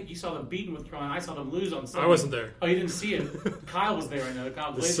Carolina. I think you saw them beat North Carolina. I saw them lose on Sunday. I wasn't there. Oh, you didn't see it? Kyle was there, I know.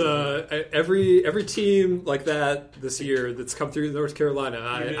 Kyle every team like that this year that's come through North Carolina,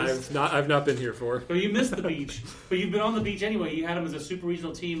 I've not been here for. So you missed the Beach, but you've been on the Beach anyway. You had them as a super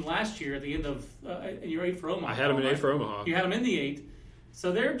regional team last year at the end of your 8 for Omaha. I had them in 8 for Omaha. You had them in the 8,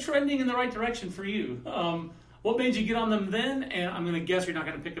 so they're trending in the right direction for you. What made you get on them then? And I'm going to guess you're not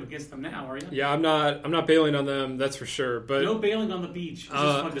going to pick up against them now, are you? Yeah, I'm not bailing on them, that's for sure. But no bailing on the Beach. It's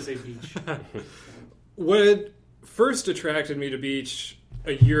just fun to say Beach. What first attracted me to Beach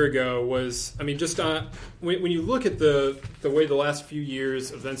a year ago was, just when you look at the way the last few years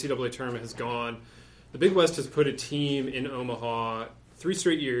of the NCAA tournament has gone, the Big West has put a team in Omaha 3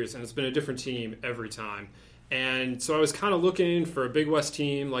 straight years, and it's been a different team every time. And so I was kind of looking for a Big West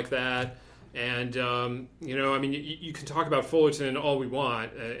team like that. And, you can talk about Fullerton all we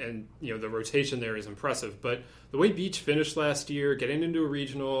want, and the rotation there is impressive. But the way Beach finished last year, getting into a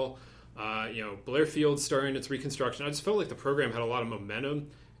regional, Blair Field starting its reconstruction, I just felt like the program had a lot of momentum.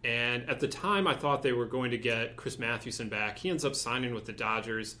 And at the time, I thought they were going to get Chris Mathewson back. He ends up signing with the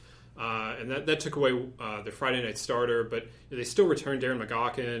Dodgers, and that took away their Friday night starter. But they still returned Darren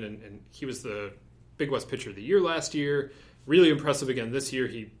McGawkin, and he was the Big West Pitcher of the Year last year. Really impressive again this year.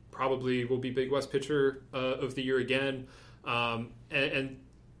 He probably will be Big West Pitcher of the Year again.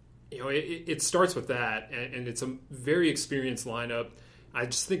 It starts with that, and it's a very experienced lineup. I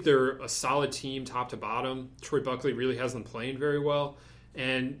just think they're a solid team top to bottom. Troy Buckley really has them playing very well,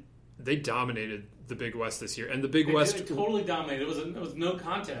 and they dominated the Big West this year. And the Big West totally dominated. It was no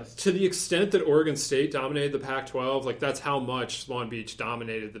contest. To the extent that Oregon State dominated the Pac-12, that's how much Long Beach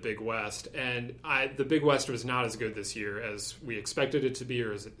dominated the Big West. And the Big West was not as good this year as we expected it to be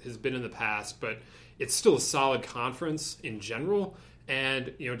or as it has been in the past, but it's still a solid conference in general.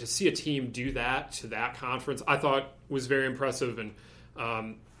 And to see a team do that to that conference, I thought was very impressive. And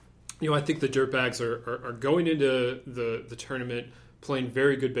I think the Dirtbags are going into the tournament playing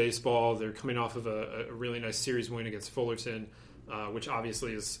very good baseball. They're coming off of a really nice series win against Fullerton, which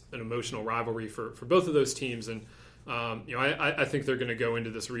obviously is an emotional rivalry for both of those teams. And I think they're going to go into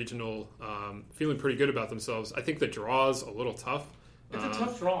this regional feeling pretty good about themselves. I think the draw is a little tough. It's a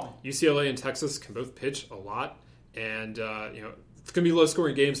tough draw. UCLA and Texas can both pitch a lot, and it's going to be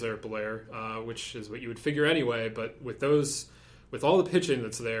low-scoring games there at Blair, which is what you would figure anyway. But with all the pitching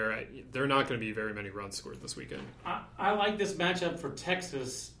that's there, they're not going to be very many runs scored this weekend. I like this matchup for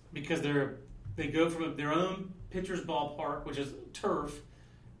Texas because they go from their own pitcher's ballpark, which is turf,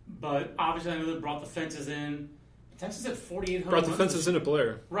 but obviously I know they brought the fences in. Texas had 48 home runs. Brought the fences in at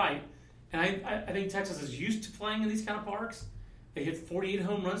Blair. Right. And I think Texas is used to playing in these kind of parks. They hit 48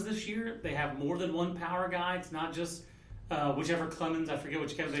 home runs this year. They have more than one power guy. It's not just whichever Clemens, I forget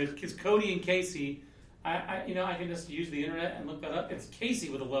which Clemens. It's Cody and Casey. I can just use the internet and look that up. It's Casey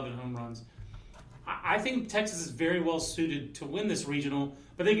with 11 home runs. I think Texas is very well suited to win this regional,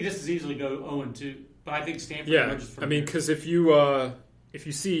 but they could just as easily go 0-2. But I think Stanford emerges from because if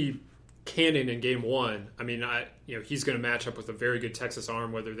you see Cannon in game 1, he's going to match up with a very good Texas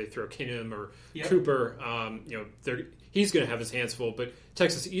arm, whether they throw Kingham or Cooper. he's going to have his hands full. But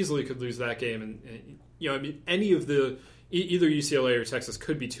Texas easily could lose that game, and I mean, any of the either UCLA or Texas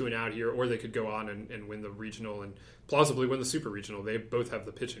could be 2-out here, or they could go on and win the regional and plausibly win the super regional. They both have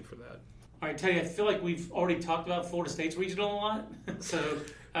the pitching for that. All right, Teddy, I feel like we've already talked about Florida State's regional a lot, so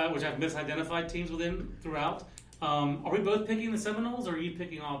which I've misidentified teams within throughout. Are we both picking the Seminoles, or are you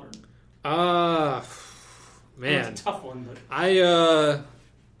picking Auburn? Man, it's a tough one, but I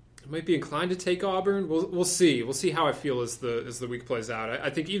might be inclined to take Auburn. We'll see. We'll see how I feel as the week plays out. I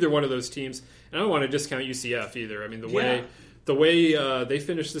think either one of those teams, and I don't want to discount UCF either. I mean, the way they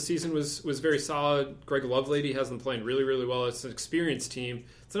finished the season was very solid. Greg Lovelady has them playing really, really well. It's an experienced team.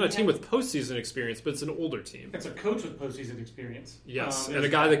 It's not a team with postseason experience, but it's an older team. It's a coach with postseason experience. Yes, and a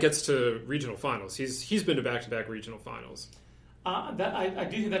guy that gets to regional finals. He's been to back-to-back regional finals. I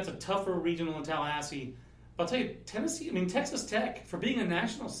do think that's a tougher regional in Tallahassee. I'll tell you, Texas Tech, for being a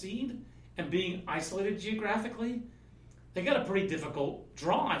national seed and being isolated geographically, they got a pretty difficult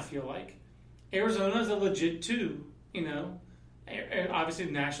draw, I feel like. Arizona's a legit 2, obviously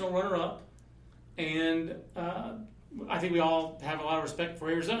the national runner-up, and I think we all have a lot of respect for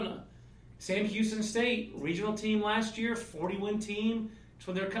Arizona. Sam Houston State, regional team last year, 40-win team. It's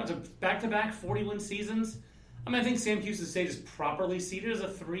when they're coming to back-to-back 40-win seasons. I think Sam Houston State is properly seeded as a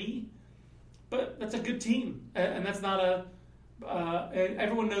 3, but that's a good team. And that's not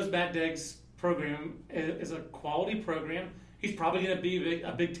everyone knows Matt Degg's program is a quality program. He's probably going to be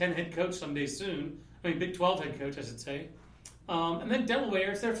a Big Ten head coach someday soon. Big 12 head coach, I should say. And then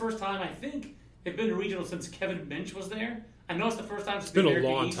Delaware, it's their first time, I think. They've been to regional since Kevin Minch was there. I know it's the first time since it's been America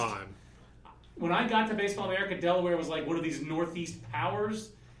a long East. time. When I got to Baseball America, Delaware was like one of these Northeast powers,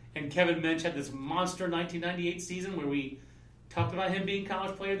 and Kevin Minch had this monster 1998 season where we talked about him being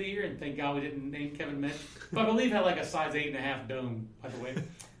College Player of the Year, and thank God we didn't name Kevin Minch. But I believe had like a size 8.5 dome, by the way.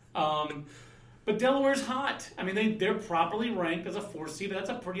 But Delaware's hot. They're properly ranked as a 4 seed, but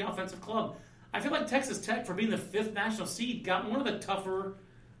that's a pretty offensive club. I feel like Texas Tech, for being the 5th national seed, got one of the tougher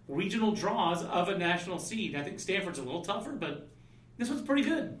regional draws of a national seed. I think Stanford's a little tougher, but this one's pretty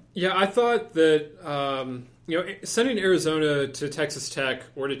good. Yeah, I thought that sending Arizona to Texas Tech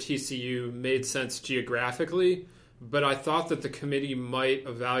or to TCU made sense geographically, but I thought that the committee might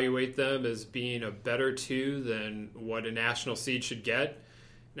evaluate them as being a better 2 than what a national seed should get.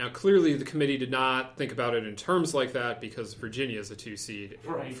 Now, clearly, the committee did not think about it in terms like that because Virginia is a 2 seed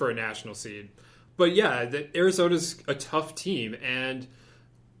for a national seed. But yeah, Arizona's a tough team, and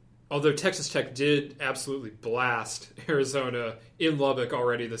although Texas Tech did absolutely blast Arizona in Lubbock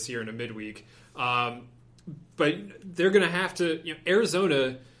already this year in a midweek, but they're going to have to.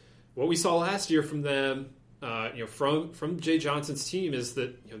 Arizona, what we saw last year from them, from Jay Johnson's team is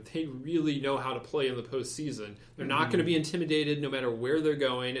that they really know how to play in the postseason. They're not going to be intimidated no matter where they're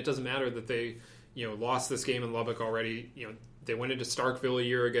going. It doesn't matter that they lost this game in Lubbock already. They went into Starkville a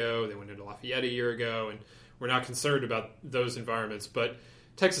year ago. They went into Lafayette a year ago, and we're not concerned about those environments. But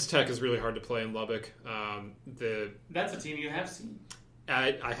Texas Tech is really hard to play in Lubbock. That's a team you have seen.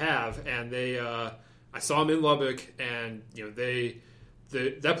 I have, and I saw them in Lubbock, and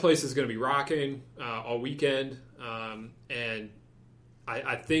that place is going to be rocking all weekend, and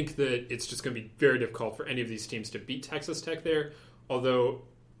I think that it's just going to be very difficult for any of these teams to beat Texas Tech there. Although,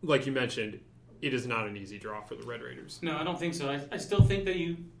 like you mentioned, it is not an easy draw for the Red Raiders. No, I don't think so. I still think that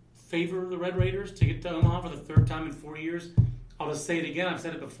you favor the Red Raiders to get to Omaha for the 3rd time in 4 years. I'll just say it again. I've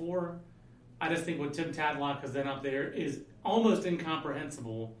said it before. I just think what Tim Tadlock has done up there is almost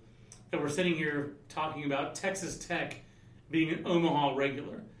incomprehensible that we're sitting here talking about Texas Tech being an Omaha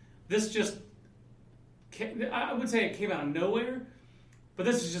regular. This just, I would say it came out of nowhere, but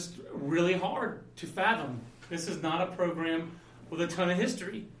this is just really hard to fathom. This is not a program with a ton of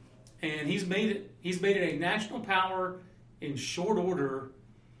history, and he's made it. He's made it a national power in short order,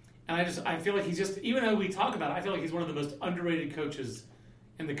 and I feel like he's just, even though we talk about it, I feel like he's one of the most underrated coaches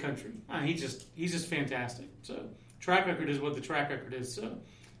in the country. He's just fantastic. So track record is what the track record is. So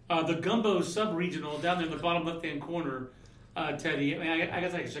the Gumbo sub-regional down there in the bottom left-hand corner, Teddy, I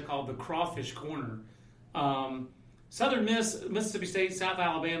guess I should call it the crawfish corner. Southern Miss, Mississippi State, South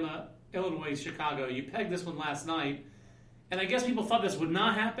Alabama, Illinois, Chicago. You pegged this one last night, and I guess people thought this would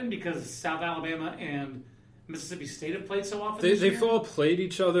not happen because South Alabama and Mississippi State have played so often. They've all played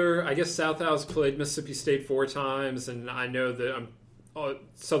each other. I guess South Al's played Mississippi State 4 times, and I know that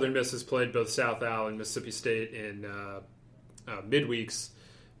Southern Miss has played both South Al and Mississippi State in midweeks,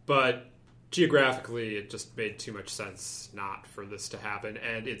 but geographically, it just made too much sense not for this to happen,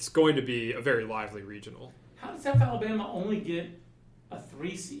 and it's going to be a very lively regional. How did South Alabama only get a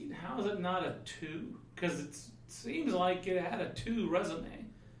 3 seed? How is it not a 2? Because it seems like it had a 2 resume.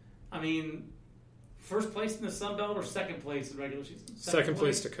 first place in the Sun Belt or second place in regular season? Second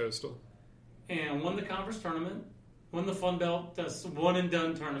place to Coastal. And won the conference tournament, won the Fun Belt one and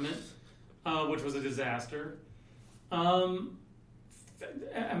done tournament, which was a disaster. Am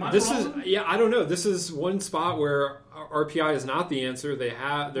I wrong? I don't know. This is one spot where RPI is not the answer.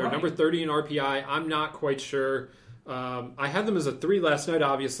 They're number 30 in RPI. I'm not quite sure. I had them as a 3 last night,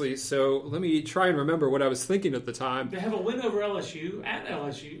 obviously. So let me try and remember what I was thinking at the time. They have a win over LSU at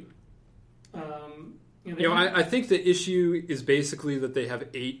LSU. I think the issue is basically that they have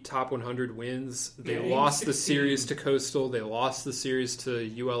 8 top 100 wins. They lost the series to Coastal. They lost the series to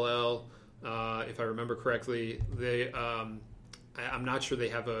ULL, if I remember correctly. I'm not sure they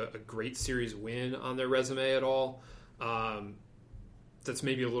have a great series win on their resume at all. That's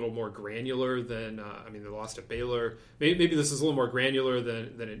maybe a little more granular than, they lost to Baylor. Maybe this is a little more granular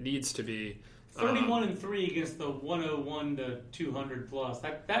than it needs to be. 31-3 against the 101 to 200 plus.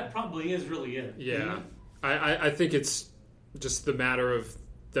 That probably is really it. Yeah. I think it's just the matter of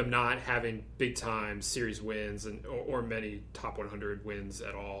them not having big time series wins or many top 100 wins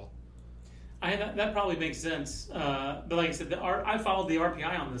at all. That probably makes sense. But like I said, I followed the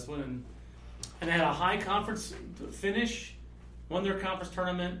RPI on this one, and they had a high conference finish, won their conference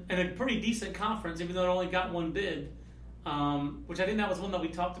tournament, and a pretty decent conference, even though it only got one bid, which I think that was one that we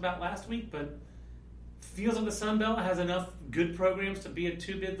talked about last week, but feels like the Sun Belt has enough good programs to be a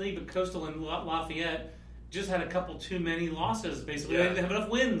 2-bid league, but Coastal and Lafayette just had a couple too many losses, basically. They didn't have enough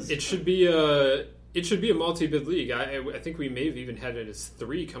wins. It should be a multi-bid league. I think we may have even had it as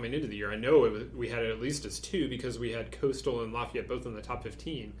 3 coming into the year. I know we had it at least as 2 because we had Coastal and Lafayette both in the top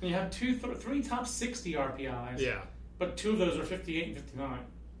 15. And you have 3 top 60 RPIs. Yeah. But 2 of those are 58 and 59.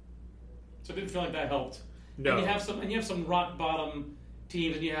 So it didn't feel like that helped. No. And you have some rock bottom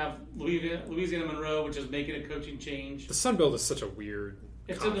teams, and you have Louisiana Monroe, which is making a coaching change. The Sun Belt is such a weird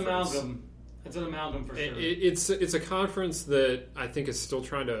conference. An amalgam. It's an amalgam for sure. It's a conference that I think is still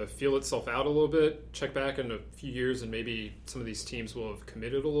trying to feel itself out a little bit. Check back in a few years, and maybe some of these teams will have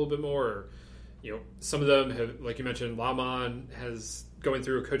committed a little bit more. Or, some of them have, like you mentioned, Lamont has going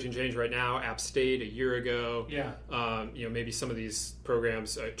through a coaching change right now. App State a year ago. Yeah. Maybe some of these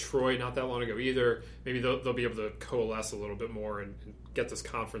programs, Troy not that long ago either. Maybe they'll be able to coalesce a little bit more and get this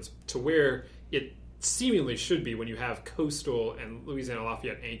conference to where it seemingly should be when you have Coastal and Louisiana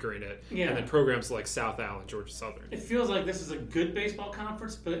Lafayette anchoring it, and then programs like South Al and Georgia Southern. It feels like this is a good baseball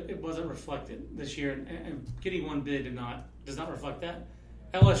conference, but it wasn't reflected this year, and getting one bid does not reflect that.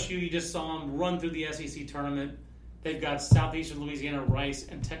 LSU, you just saw them run through the SEC tournament. They've got Southeastern Louisiana, Rice,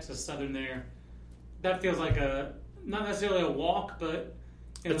 and Texas Southern there. That feels like not necessarily a walk, but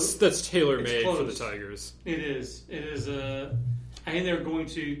that's tailor-made for the Tigers. It is. I think they're going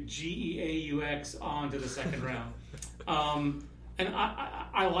to GEAUX on to the second round, and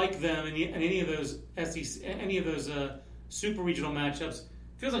I like them in any of those super regional matchups.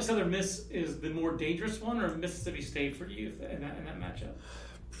 Feels like Southern Miss is the more dangerous one, or Mississippi State for you in that matchup.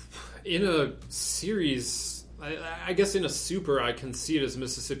 In a series, I guess in a super, I can see it as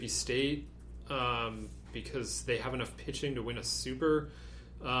Mississippi State because they have enough pitching to win a super.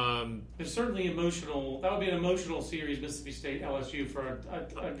 It's certainly emotional. That would be an emotional series, Mississippi State LSU, for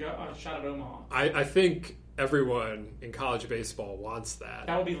a shot at Omaha. I think everyone in college baseball wants that.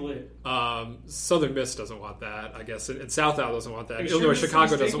 That would be lit. Southern Miss doesn't want that, I guess, and South Al doesn't want that. Illinois, Illinois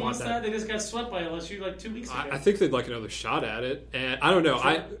Chicago doesn't want that. They just got swept by LSU like 2 weeks ago. I think they'd like another shot at it, and I don't know.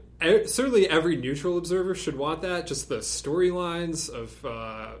 Sure. Certainly every neutral observer should want that. Just the storylines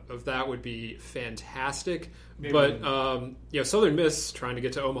of that would be fantastic. Maybe. But Southern Miss trying to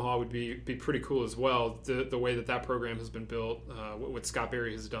get to Omaha would be pretty cool as well. The way that program has been built, what Scott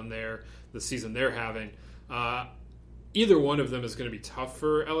Berry has done there, the season they're having. Either one of them is going to be tough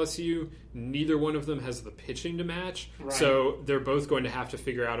for LSU. Neither one of them has the pitching to match. Right. So they're both going to have to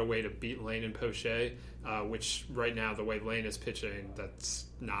figure out a way to beat Lane and Poche, which right now, the way Lane is pitching, that's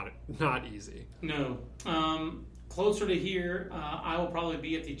not easy. No. Closer to here, I will probably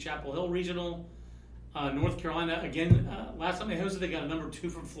be at the Chapel Hill Regional. North Carolina, again, last time they hosted, they got a number 2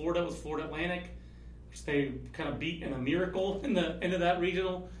 from Florida. It was Florida Atlantic, which they kind of beat in a miracle in the end of that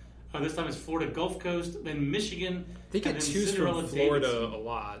regional. This time it's Florida Gulf Coast, then Michigan. They get 2s from Florida Davidson. A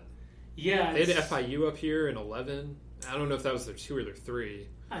lot. Yeah. They had FIU up here in 11. I don't know if that was their 2 or their 3.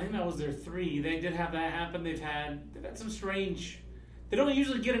 I think that was their 3. They did have that happen. They've had some strange... They don't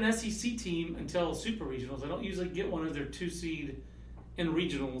usually get an SEC team until Super Regionals. They don't usually get one of their 2 seed in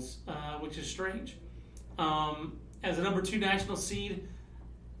regionals, which is strange. As a number 2 national seed,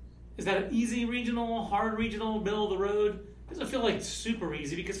 is that an easy regional, hard regional, middle of the road? Doesn't feel like super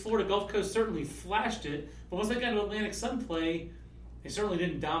easy because Florida Gulf Coast certainly flashed it, but once they got to Atlantic Sun play, they certainly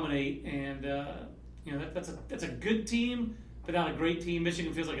didn't dominate, and That's a good team, but not a great team.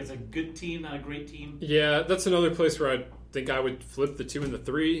 Michigan feels like it's a good team, not a great team. Yeah, that's another place where I think I would flip the 2 and the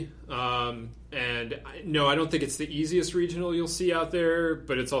 3. And I don't think it's the easiest regional you'll see out there,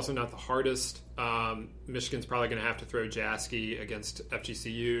 but it's also not the hardest. Michigan's probably going to have to throw Jaski against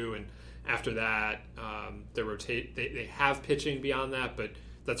FGCU, and after that, they have pitching beyond that, but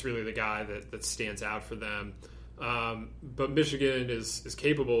that's really the guy that stands out for them. But Michigan is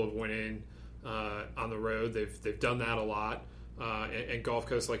capable of winning on the road. They've done that a lot. And Gulf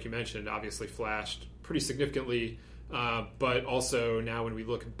Coast, like you mentioned, obviously flashed pretty significantly. But also now when we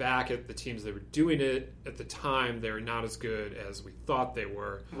look back at the teams that were doing it at the time, they're not as good as we thought they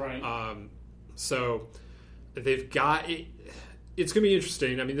were. Right. So they've got it. It's going to be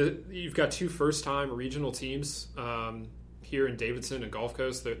interesting. I mean, you've got 2 first-time regional teams here in Davidson and Gulf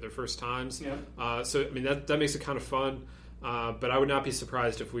Coast. They're first times. Yeah. So, I mean, that makes it kind of fun. But I would not be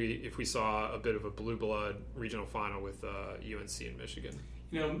surprised if we saw a bit of a blue blood regional final with UNC and Michigan.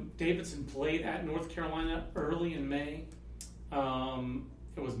 Davidson played at North Carolina early in May.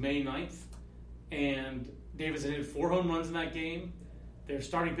 It was May 9th. And Davidson hit 4 home runs in that game. Their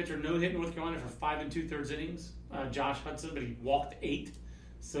starting pitcher no-hit North Carolina for 5 2/3 innings. Josh Hudson, but he walked 8.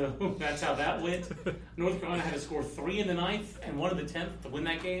 So that's how that went. North Carolina had to score 3 in the 9th and 1 in the 10th to win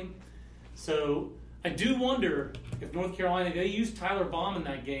that game. So I do wonder if North Carolina, they used Tyler Baum in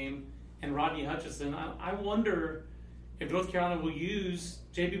that game and Rodney Hutchison. I wonder if North Carolina will use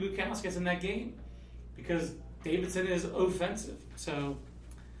J.B. Bukauskas in that game because Davidson is offensive. So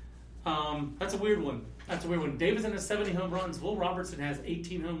that's a weird one. Davidson has 70 home runs. Will Robertson has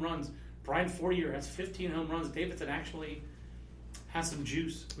 18 home runs. Brian Fortier has 15 home runs. Davidson actually has some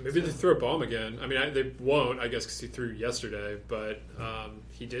juice. Maybe they throw Baum again. I mean, they won't, I guess, because he threw yesterday. But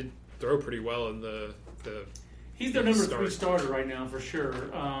he did throw pretty well in the He's their number 3 starter right now for sure.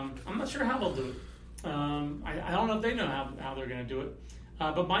 I'm not sure how they'll do it. I don't know if they know how they're going to do it.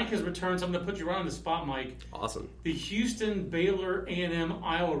 But Mike has returned, so I'm going to put you right on the spot, Mike. Awesome. The Houston, Baylor, A&M,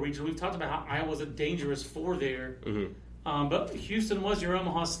 Iowa region. We've talked about how Iowa's a dangerous 4 there. Mm-hmm. But Houston was your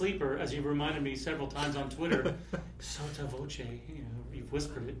Omaha sleeper, as you've reminded me several times on Twitter. Sotto voce, you've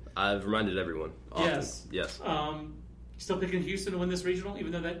whispered it. I've reminded everyone. Often. Yes. Still picking Houston to win this regional,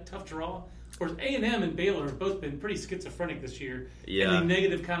 even though that tough draw? Whereas A&M and Baylor have both been pretty schizophrenic this year. Yeah. In the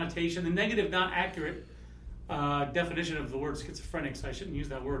negative connotation, the negative, not accurate definition of the word schizophrenic, so I shouldn't use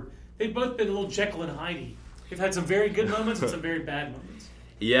that word. They've both been a little Jekyll and Hyde. They've had some very good moments and some very bad moments.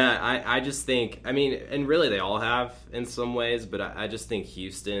 Yeah, I just think, I mean, and really they all have in some ways, but I just think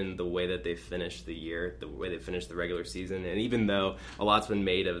Houston, the way that they finished the year, the way they finished the regular season, and even though a lot's been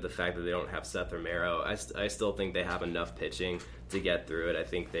made of the fact that they don't have Seth Romero, I still think they have enough pitching to get through it. I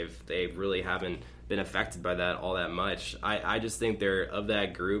think they really haven't been affected by that all that much. I just think they're, of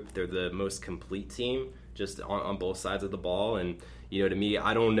that group, they're the most complete team just on both sides of the ball. And to me,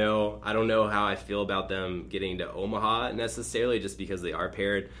 I don't know how I feel about them getting to Omaha necessarily, just because they are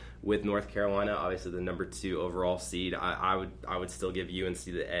paired with North Carolina, obviously the number 2 overall seed. I would still give UNC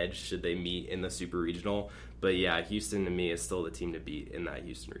the edge should they meet in the Super Regional. But yeah, Houston to me is still the team to beat in that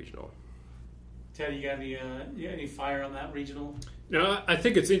Houston Regional. Ted, you got any fire on that regional? No, I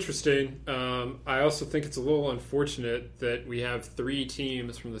think it's interesting. I also think it's a little unfortunate that we have 3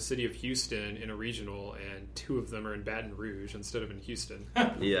 teams from the city of Houston in a regional, and 2 of them are in Baton Rouge instead of in Houston.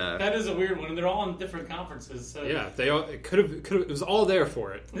 Yeah, that is a weweird one, and they're all in different conferences. So. Yeah, it could have. It was all there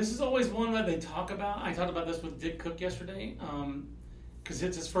for it. This is always one that they talk about. I talked about this with Dick Cook yesterday because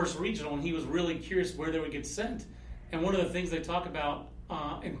it's his first regional, and he was really curious where they would get sent. And one of the things they talk about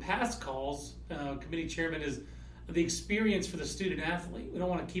in past calls, committee chairman, is the experience for the student athlete. We don't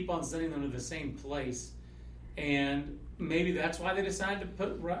want to keep on sending them to the same place. And maybe that's why they decided to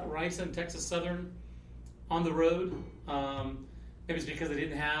put Rice and Texas Southern on the road. Maybe it's because they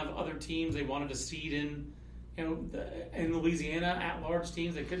didn't have other teams they wanted to seed in, in Louisiana, at-large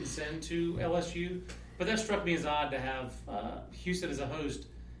teams they couldn't send to LSU. But that struck me as odd to have Houston as a host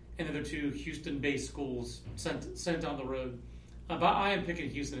and the other 2 Houston-based schools sent on the road. But I am picking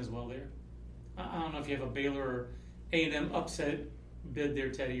Houston as well there. I don't know if you have a Baylor or A&M upset bid there,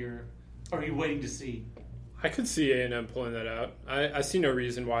 Teddy, or are you waiting to see? I could see A&M pulling that out. I see no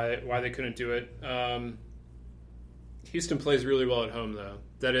reason why they couldn't do it. Houston plays really well at home, though.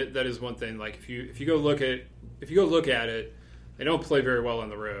 That is one thing. Like if you go look at it, they don't play very well on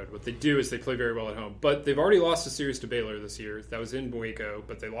the road. What they do is they play very well at home. But they've already lost a series to Baylor this year. That was in Waco,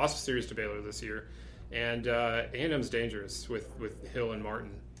 but they lost a series to Baylor this year. And A&M's dangerous with Hill and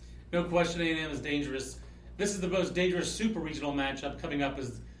Martin. No question, A&M is dangerous. This is the most dangerous super regional matchup coming up.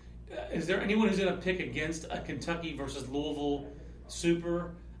 Is there anyone who's going to pick against a Kentucky versus Louisville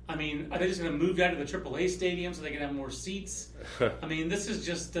super? I mean, are they just going to move that to the AAA stadium so they can have more seats? I mean, this is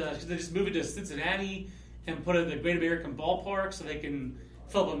just should they just move it to Cincinnati and put it in the Great American Ballpark so they can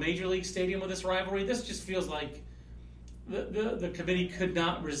fill up a major league stadium with this rivalry? This just feels like the committee could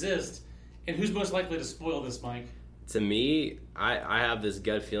not resist. And who's most likely to spoil this, Mike? To me, I have this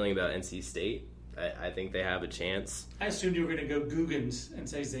gut feeling about NC State. I think they have a chance. I assumed you were going to go Guggens and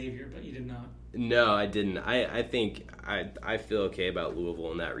say Xavier, but you did not. No, I didn't. I think I feel okay about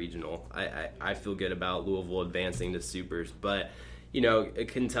Louisville in that regional. I feel good about Louisville advancing to supers. But,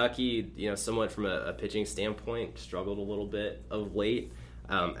 Kentucky, somewhat from a pitching standpoint, struggled a little bit of late,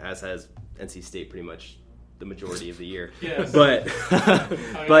 as has NC State pretty much the majority of the year. Yes. But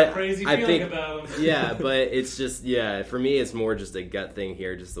but crazy feeling I think about them. Yeah, but it's just for me it's more just a gut thing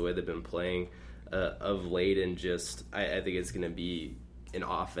here, just the way they've been playing of late, and just I think it's going to be an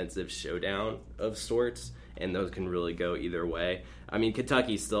offensive showdown of sorts, and those can really go either way. I mean,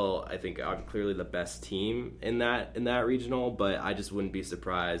 Kentucky's still, I think, clearly the best team in that regional, but I just wouldn't be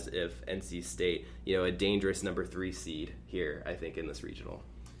surprised if NC State, a dangerous number 3 seed here, I think, in this regional.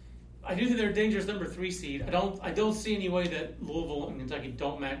 I do think they're a dangerous number 3 seed. I don't see any way that Louisville and Kentucky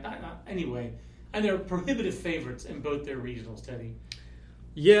don't match. Not anyway. And they're prohibitive favorites in both their regionals, Teddy.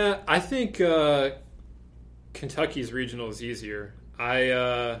 Yeah, I think Kentucky's regional is easier.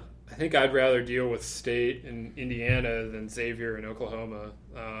 I think I'd rather deal with State and Indiana than Xavier and Oklahoma.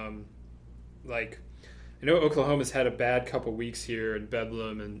 I know Oklahoma's had a bad couple weeks here in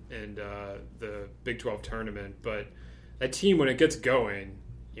Bedlam and the Big 12 tournament, but that team, when it gets going,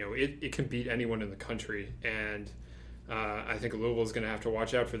 it can beat anyone in the country, and I think Louisville's going to have to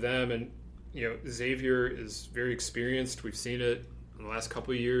watch out for them. And Xavier is very experienced. We've seen it in the last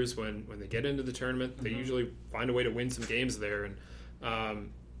couple of years when they get into the tournament, they usually find a way to win some games there. And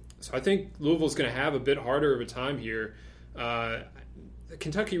so I think Louisville's going to have a bit harder of a time here. The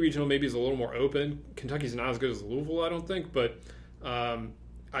Kentucky regional maybe is a little more open. Kentucky's not as good as Louisville, I don't think, but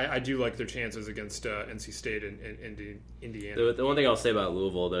I do like their chances against NC State and Indiana. The one thing I'll say about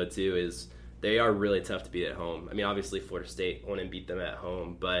Louisville, though, too, is they are really tough to beat at home. I mean, obviously Florida State won and beat them at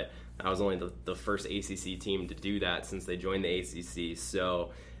home, but I was only the first ACC team to do that since they joined the ACC.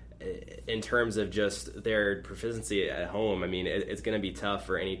 So in terms of just their proficiency at home, I mean, it's going to be tough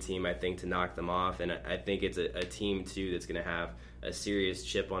for any team, I think, to knock them off. And I think it's a team, too, that's going to have a serious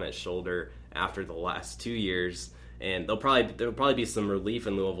chip on its shoulder after the last 2 years. And there'll probably be some relief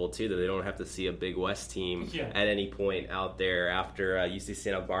in Louisville, too, that they don't have to see a Big West team at any point out there after UC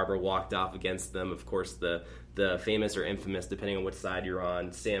Santa Barbara walked off against them. Of course, the famous or infamous, depending on which side you're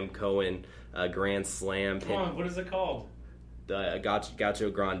on, Sam Cohen Grand Slam. Come on, what is it called? The Gaucho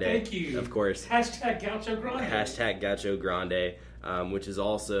Grande. Thank you. Of course. Gaucho Grande. Gaucho Grande, which is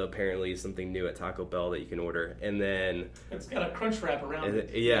also apparently something new at Taco Bell that you can order. And then it's got a crunch wrap around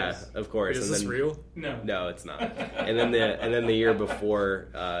it. Yeah, of course. Is this real? No, it's not. and then the year before,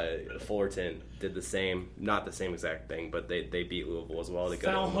 Fullerton did the same, not the same exact thing, but they beat Louisville as well.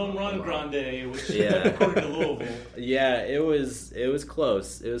 Foul home run Grande, which according to Louisville. Yeah, it was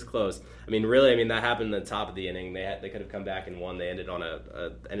close. It was close. I mean, really, that happened at the top of the inning. They could have come back and won. They ended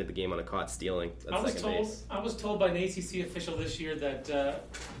the game on a caught stealing. I was told by an ACC official this year that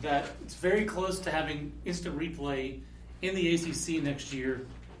it's very close to having instant replay in the ACC next year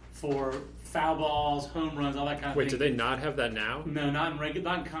for foul balls, home runs, all that kind of thing. Wait, do they not have that now? No, not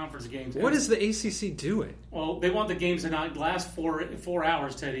in conference games. What is the ACC doing? Well, they want the games to not last 4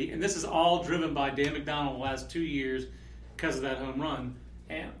 hours, Teddy, and this is all driven by Dan McDonald the last 2 years because of that home run.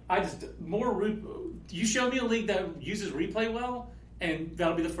 And you show me a league that uses replay well, and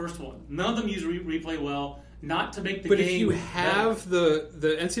that'll be the first one. None of them use replay well, not to make the game. But if you have the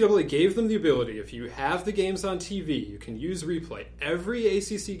NCAA gave them the ability, if you have the games on TV, you can use replay. Every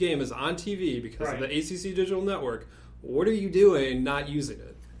ACC game is on TV because of the ACC Digital Network. What are you doing not using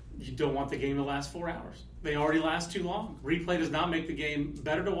it? You don't want the game to last 4 hours. They already last too long. Replay does not make the game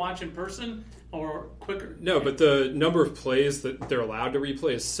better to watch in person or quicker. No, but the number of plays that they're allowed to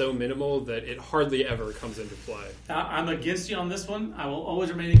replay is so minimal that it hardly ever comes into play. I'm against you on this one. I will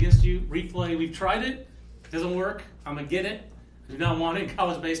always remain against you. Replay, we've tried it. It doesn't work. I'm going to get it. I do not want it in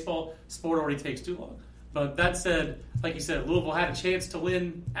college baseball. Sport already takes too long. But that said, like you said, Louisville had a chance to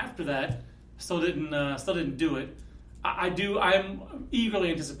win after that. Still didn't do it. I'm eagerly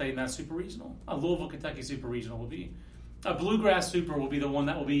anticipating that super regional. A Louisville, Kentucky super regional will be. A Bluegrass Super will be the one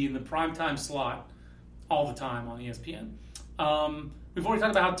that will be in the primetime slot all the time on ESPN. We've already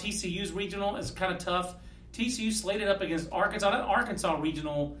talked about how TCU's regional is kind of tough. TCU slated up against Arkansas. That Arkansas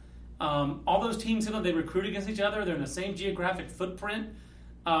regional, all those teams, they recruit against each other. They're in the same geographic footprint.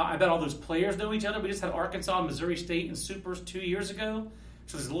 I bet all those players know each other. We just had Arkansas and Missouri State in Supers 2 years ago.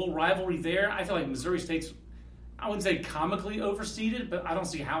 So there's a little rivalry there. I feel like Missouri State's, I wouldn't say comically overseeded, but I don't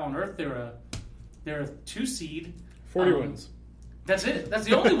see how on earth they're a 2 seed. 40 wins. That's it. That's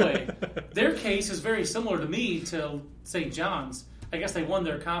the only way. Their case is very similar to me to St. John's. I guess they won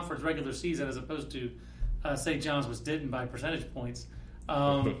their conference regular season as opposed to St. John's, which didn't by percentage points.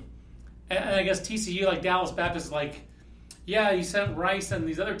 And I guess TCU, like Dallas Baptist, like, yeah, you sent Rice and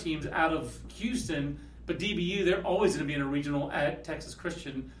these other teams out of Houston, but DBU, they're always going to be in a regional at Texas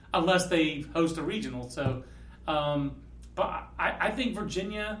Christian unless they host a regional. So, but I think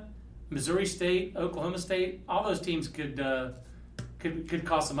Virginia, Missouri State, Oklahoma State, all those teams could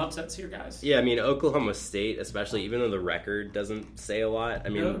cause some upsets here, guys. Yeah, I mean, Oklahoma State, especially, even though the record doesn't say a lot. I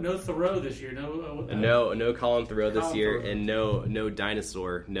mean, no Thoreau this year. No Colin Thoreau this year, Thoreau. and no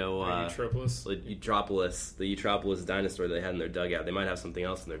dinosaur, no Eutropolis. The Eutropolis dinosaur they had in their dugout. They might have something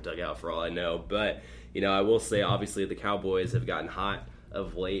else in their dugout for all I know. But I will say, obviously, the Cowboys have gotten hot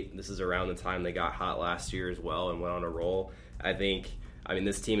of late. This is around the time they got hot last year as well and went on a roll. I mean,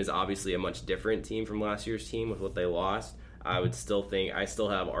 this team is obviously a much different team from last year's team with what they lost. I still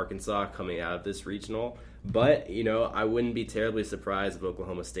have Arkansas coming out of this regional, but I wouldn't be terribly surprised if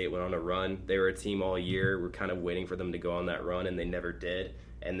Oklahoma State went on a run. They were a team all year. We're kind of waiting for them to go on that run, and they never did.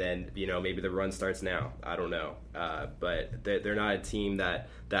 And then maybe the run starts now. I don't know, but they're not a team that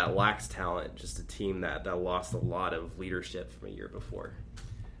lacks talent. Just a team that lost a lot of leadership from a year before.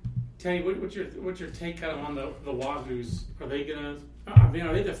 Teddy, what's your take kind of on the Wahoos? Are they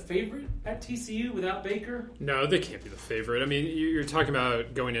the favorite at TCU without Baker? No, they can't be the favorite. I mean, you're talking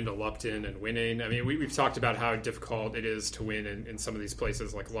about going into Lupton and winning. I mean, we've talked about how difficult it is to win in some of these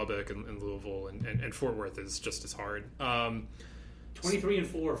places like Lubbock and Louisville, and Fort Worth is just as hard. 23-4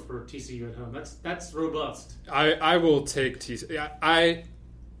 for TCU at home. That's robust. I will take TCU.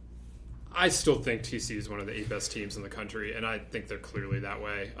 I still think TCU is one of the 8 best teams in the country, and I think they're clearly that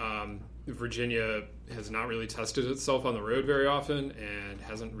way. Virginia has not really tested itself on the road very often and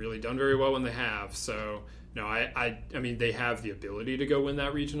hasn't really done very well when they have. So, no, I mean, they have the ability to go win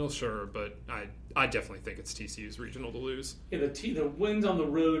that regional, sure, but I definitely think it's TCU's regional to lose. Yeah, the wins on the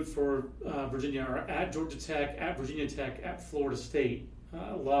road for Virginia are at Georgia Tech, at Virginia Tech, at Florida State.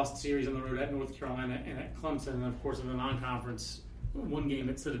 Lost series on the road at North Carolina and at Clemson, and, of course, in the non-conference, one game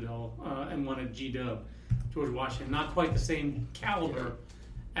at Citadel and one at G-Dub, George Washington. Not quite the same caliber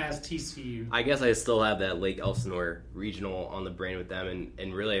as TCU. I guess I still have that Lake Elsinore regional on the brain with them,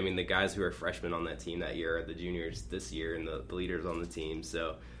 and really, I mean, the guys who are freshmen on that team that year are the juniors this year and the leaders on the team.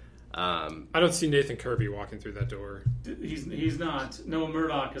 So I don't see Nathan Kirby walking through that door. He's not. Noah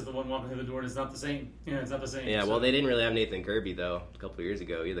Murdoch is the one walking through the door, and it's not the same. Yeah, it's not the same. Yeah, well, they didn't really have Nathan Kirby though a couple of years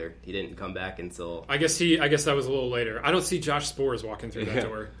ago either. He didn't come back until. I guess that was a little later. I don't see Josh Spores walking through that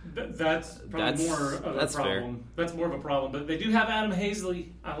door. That's probably more of a problem. Fair. That's more of a problem. But they do have Adam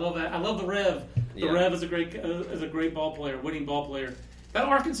Hazley. I love that. I love the Rev. The Rev is a great ball player, winning ball player. That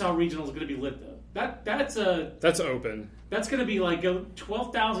Arkansas regional is going to be lit though. That's open. That's going to be like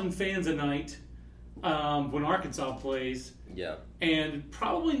 12,000 fans a night when Arkansas plays. Yeah. And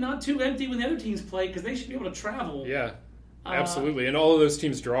probably not too empty when the other teams play because they should be able to travel. Yeah, absolutely. And all of those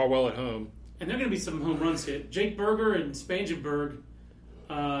teams draw well at home. And there are going to be some home runs hit. Jake Berger and Spanberger.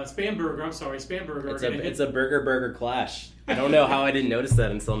 It's a burger clash. I don't know how I didn't notice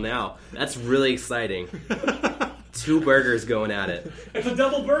that until now. That's really exciting. 2 burgers going at it. It's a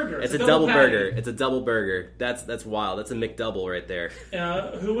double burger. It's a double burger. It's a double burger. That's wild. That's a McDouble right there.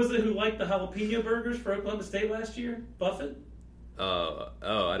 Who was it who liked the jalapeno burgers for Oklahoma State last year? Buffett?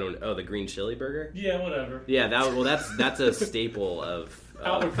 I don't. The green chili burger. Yeah, whatever. Yeah, that's a staple of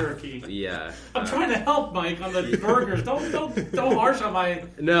Albuquerque. Yeah, I'm trying to help Mike on the burgers. Don't harsh on my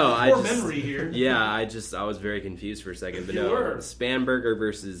poor memory here. Yeah, I was very confused for a second, but you were. Spanberger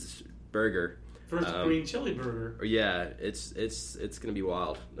versus burger. Versus green chili burger. Yeah, it's gonna be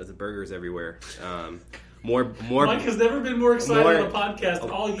wild. There's burgers everywhere. More. Mike has never been more excited on a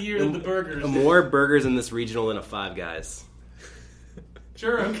podcast all year than the burgers. More burgers in this regional than a Five Guys.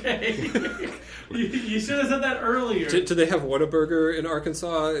 Sure, okay. you should have said that earlier. Do they have Whataburger in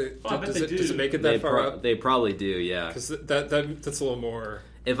Arkansas? Does it make it that far up? They probably do, yeah. Because that's a little more.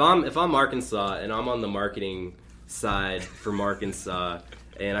 If I'm Arkansas and I'm on the marketing side from Arkansas,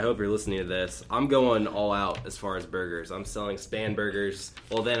 and I hope you're listening to this, I'm going all out as far as burgers. I'm selling Span burgers.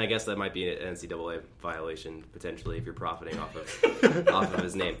 Well, then I guess that might be an NCAA violation potentially if you're profiting off of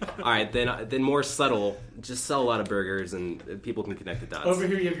his name. All right, then more subtle. Just sell a lot of burgers and people can connect the dots. Over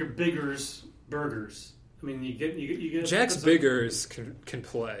here, you have your Biggers burgers. I mean, you get Jack's Biggers can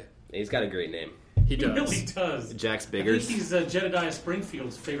play. He's got a great name. He does. He really does. Jack's Biggers. I think he's Jedediah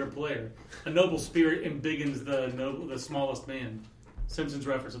Springfield's favorite player. A noble spirit embiggens the smallest man. Simpsons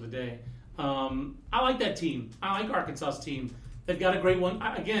reference of the day. I like that team. I like Arkansas's team. They've got a great one.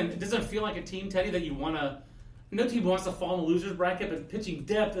 Again, it doesn't feel like a team, Teddy, that you want to. No team wants to fall in the losers bracket, but pitching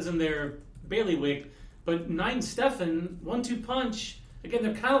depth isn't their bailiwick. But Knight and Steffen, 1-2 punch. Again,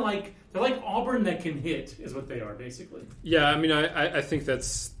 they're kind of like Auburn that can hit, is what they are basically. Yeah, I mean, I think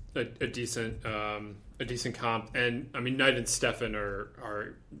that's a decent comp, and I mean, Knight and Steffen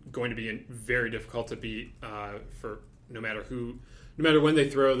are going to be very difficult to beat for no matter when they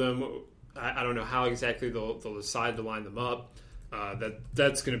throw them. I don't know how exactly they'll decide to line them up.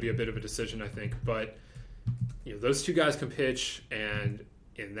 That's going to be a bit of a decision, I think. But those two guys can pitch, and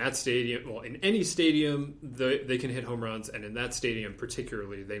in that stadium, well, in any stadium, they can hit home runs, and in that stadium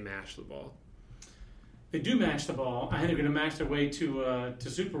particularly, they mash the ball. They do mash the ball. I think they're going to match their way to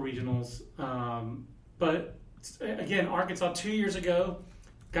super regionals. But again, Arkansas 2 years ago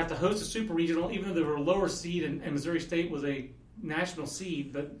got to host a super regional, even though they were a lower seed, and Missouri State was a national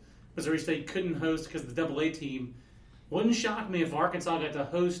seed, but Missouri State couldn't host because of the AA team. Wouldn't shock me if Arkansas got to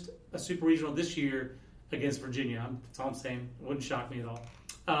host a super regional this year against Virginia. That's all I'm saying. It wouldn't shock me at all.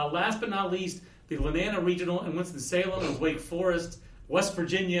 Last but not least, the Lanana Regional in Winston-Salem with Wake Forest, West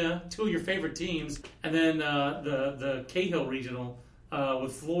Virginia, two of your favorite teams, and then the Cahill Regional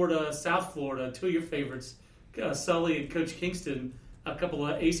with Florida, South Florida, two of your favorites, Sully and Coach Kingston, a couple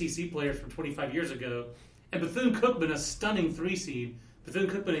of ACC players from 25 years ago, and Bethune-Cookman, a stunning 3 seed.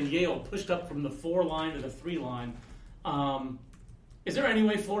 Bethune-Cookman and Yale pushed up from the 4 line to the 3 line. Is there any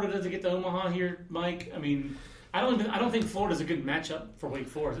way Florida doesn't get to Omaha here, Mike? I mean, I don't think Florida's a good matchup for Wake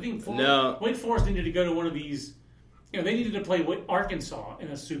Forest. I think Wake Forest needed to go to one of these. They needed to play Arkansas in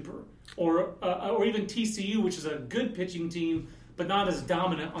a super, or even TCU, which is a good pitching team, but not as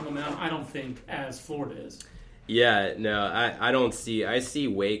dominant on the mound, I don't think, as Florida is. Yeah, no, I don't see. I see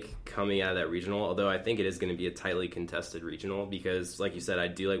Wake coming out of that regional, although I think it is going to be a tightly contested regional because, like you said, I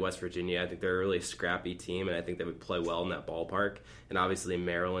do like West Virginia. I think they're a really scrappy team, and I think they would play well in that ballpark. And obviously,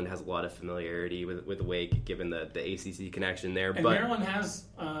 Maryland has a lot of familiarity with Wake, given the ACC connection there. And Maryland has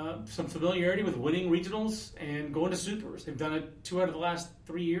some familiarity with winning regionals and going to supers. They've done it 2 out of the last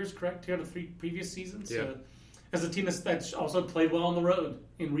 3 years, correct? 2 out of 3 previous seasons. Yeah. So, as a team that's also played well on the road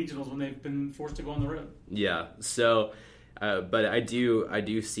in regionals when they've been forced to go on the road. Yeah, so, but I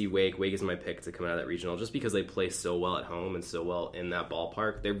do see Wake. Wake is my pick to come out of that regional just because they play so well at home and so well in that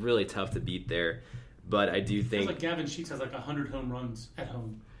ballpark. They're really tough to beat there, but I do think... It feels like Gavin Sheets has like 100 home runs at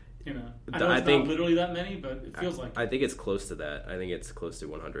home. I know it's not literally that many, but it feels like... I think it's close to that. I think it's close to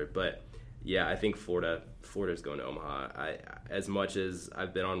 100, but... Yeah, I think Florida's going to Omaha. As much as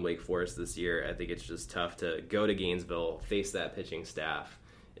I've been on Wake Forest this year, I think it's just tough to go to Gainesville, face that pitching staff,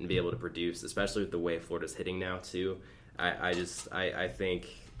 and be able to produce, especially with the way Florida's hitting now, too. I think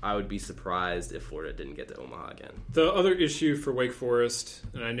I would be surprised if Florida didn't get to Omaha again. The other issue for Wake Forest,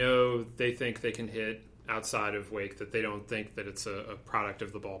 and I know they think they can hit outside of Wake, that they don't think that it's a product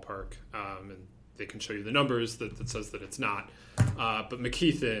of the ballpark, and they can show you the numbers that says that it's not. But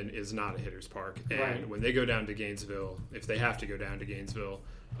McKeithen is not a hitter's park. And when they go down to Gainesville, if they have to go down to Gainesville,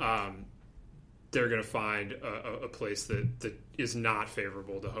 they're going to find a place that is not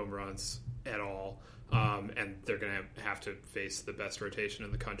favorable to home runs at all. And they're going to have to face the best rotation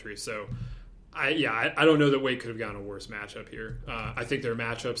in the country. So, I don't know that Wake could have gotten a worse matchup here. I think there are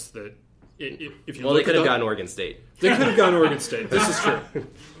matchups that if you they could have gotten Oregon State. They could have gotten Oregon State. This is true.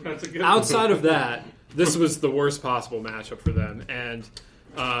 That's a good Outside of that, this was the worst possible matchup for them, and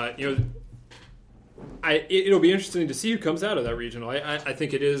it'll be interesting to see who comes out of that regional. I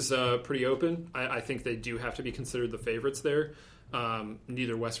think it is pretty open. I think they do have to be considered the favorites there.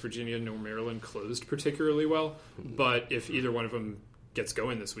 Neither West Virginia nor Maryland closed particularly well, but if either one of them gets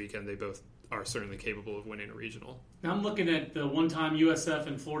going this weekend, they both are certainly capable of winning a regional. Now I'm looking at the one time USF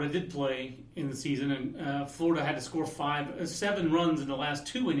and Florida did play in the season, and Florida had to score 7 runs in the last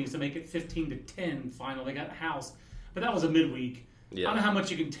 2 innings to make it 15-10 final. They got housed, but that was a midweek. Yeah. I don't know how much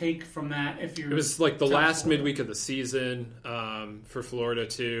you can take from that if you're... It was like the last midweek of the season for Florida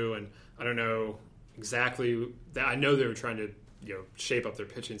too, and I don't know exactly... I know they were trying to shape up their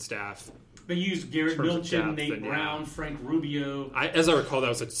pitching staff. They used Garrett Milchin, Nate Brown, Frank Rubio. As I recall, that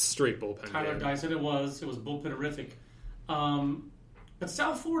was a straight bullpen Tyler game. Dyson, it was bullpen-erific. But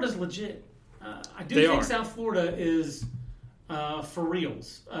South Florida's legit. I do think South Florida is for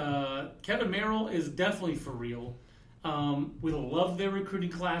reals. Kevin Merrill is definitely for real. We loved their recruiting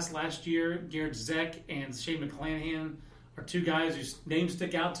class last year. Garrett Zeck and Shane McClanahan are 2 guys whose names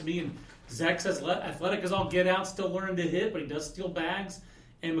stick out to me. And Zeck's athletic as all get out, still learning to hit, but he does steal bags.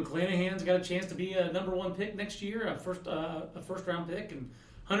 And McClanahan's got a chance to be a number 1 pick next year, a first round pick. And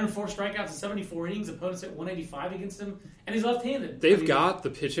 104 strikeouts in 74 innings. Opponents hit 185 against him, and he's left-handed. They've got the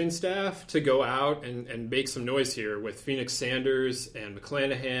pitching staff to go out and make some noise here with Phoenix Sanders and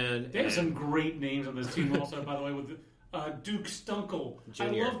McClanahan. They have some great names on this team also, by the way, with Duke Stunkel. Jr. I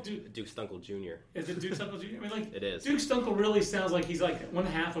love Duke Stunkel Jr. Is it Duke Stunkel Jr.? I mean, like, it is. Duke Stunkel really sounds like he's like one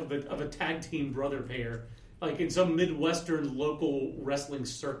half of a tag team brother pair, like in some Midwestern local wrestling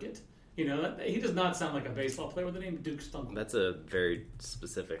circuit. You know, he does not sound like a baseball player with the name Duke Stunkel. That's a very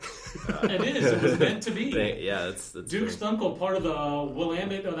specific. It is. It was meant to be. Yeah, that's Duke Stunkel, part of the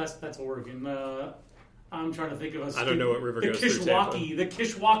Willamette. Oh, that's Oregon. I'm trying to think of I don't know what river goes through Tampa. The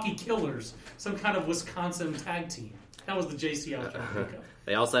Kishwaukee Killers, some kind of Wisconsin tag team. That was the JC I was trying to think of.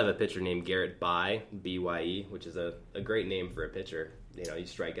 They also have a pitcher named Garrett Bye, B-Y-E, which is a great name for a pitcher. You know, you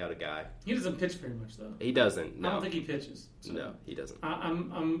strike out a guy. He doesn't pitch very much, though. He doesn't. No. I don't think he pitches. So. No, he doesn't. I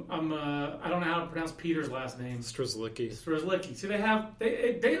don't know how to pronounce Peter's last name. Strzelecki. See, they have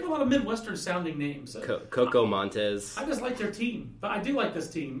a lot of Midwestern sounding names. So Coco Montez. I just like their team, but I do like this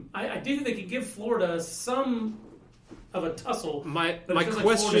team. I do think they could give Florida some of a tussle. My question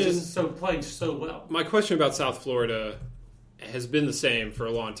like is playing so well. My question about South Florida has been the same for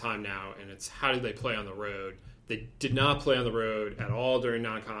a long time now, and it's how did they play on the road? They did not play on the road at all during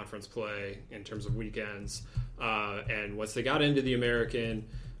non-conference play in terms of weekends. And once they got into the American,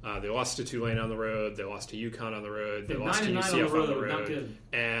 they lost to Tulane on the road. They lost to UConn on the road. They lost to UCF on the road.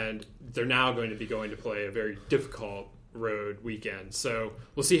 And they're now going to be going to play a very difficult road weekend. So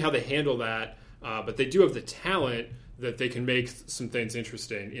we'll see how they handle that. But they do have the talent that they can make some things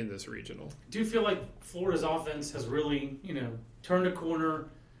interesting in this regional. Do you feel like Florida's offense has really, turned a corner?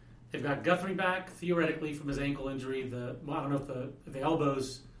 They've got Guthrie back theoretically from his ankle injury. I don't know if the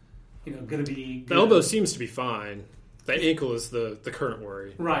elbow's, going to be. The elbow seems to be fine. The ankle is the current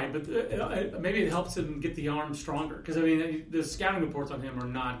worry. Right, but maybe it helps him get the arm stronger because the scouting reports on him are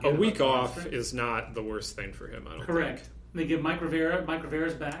not good. A week off is not the worst thing for him. I don't Correct. think. They give Mike Rivera. Mike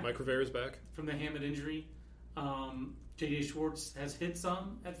Rivera's back. Mike Rivera's back from the hamate injury. J.J. Schwartz has hit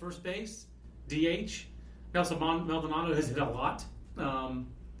some at first base. DH. Nelson Maldonado has hit a lot.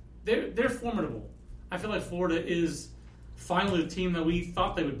 They're formidable. I feel like Florida is finally the team that we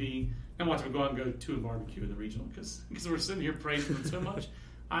thought they would be. And watch them go out and go to a barbecue in the regional because we're sitting here praising them so much.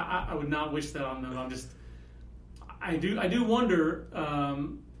 I would not wish that on them. I do wonder.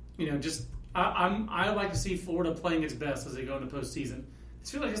 I like to see Florida playing its best as they go into postseason. I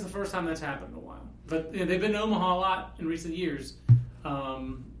feel like it's the first time that's happened in a while. But they've been to Omaha a lot in recent years.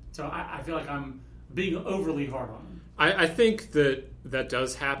 So I feel like I'm being overly hard on them. I think that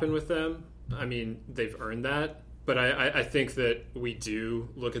does happen with them. I mean, they've earned that. But I think that we do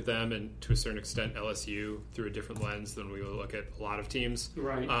look at them, and to a certain extent LSU, through a different lens than we would look at a lot of teams.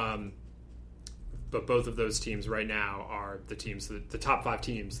 Right. But both of those teams right now are the teams, the top 5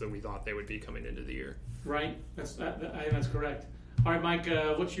 teams that we thought they would be coming into the year. Right. I think that's correct. All right, Mike.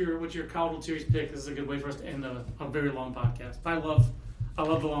 What's your College World Series pick? This is a good way for us to end a very long podcast. I love the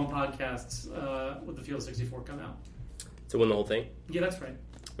long podcasts with the Field 64 come out. To win the whole thing? Yeah, that's right.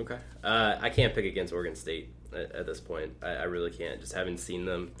 Okay. I can't pick against Oregon State at this point. I really can't. Just having seen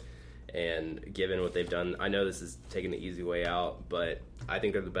them and given what they've done. I know this is taking the easy way out, but I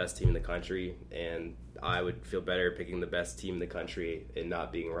think they're the best team in the country, and I would feel better picking the best team in the country and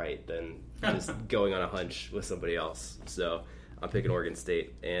not being right than just going on a hunch with somebody else. So I'm picking Oregon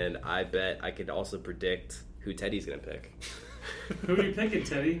State, and I bet I could also predict who Teddy's going to pick. Who are you picking,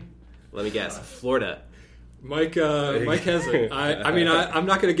 Teddy? Let me guess. Florida. Mike hasn't. I'm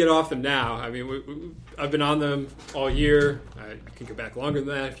not going to get off them now. I mean, I've been on them all year. I can go back longer than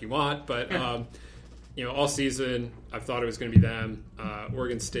that if you want. But, all season, I've thought it was going to be them.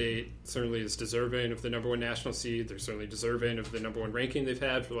 Oregon State certainly is deserving of the number 1 national seed. They're certainly deserving of the number 1 ranking they've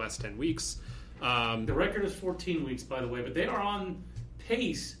had for the last 10 weeks. The record is 14 weeks, by the way. But they are on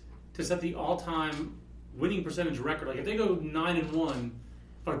pace to set the all-time winning percentage record. Like, if they go 9-1...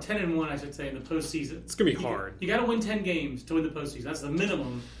 or 10-1, I should say, in the postseason. It's going to be hard. You got to win 10 games to win the postseason. That's the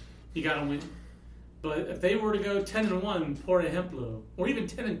minimum you got to win. But if they were to go 10-1, por ejemplo, or even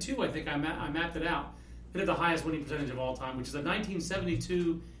 10-2, I think I mapped it out, they'd have the highest winning percentage of all time, which is a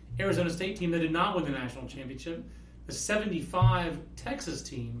 1972 Arizona State team that did not win the national championship. The 75 Texas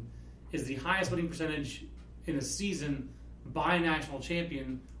team is the highest winning percentage in a season by a national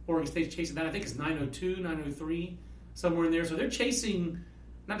champion. Oregon State's chasing that. I think it's 902, 903, somewhere in there. So they're chasing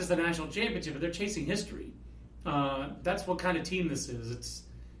not just the national championship, but they're chasing history. That's what kind of team this is.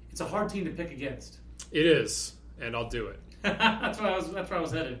 It's a hard team to pick against. It is, and I'll do it. That's where I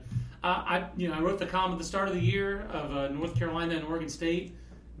was headed. I wrote the column at the start of the year of North Carolina and Oregon State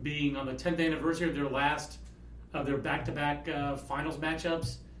being on the 10th anniversary of their last their back-to-back finals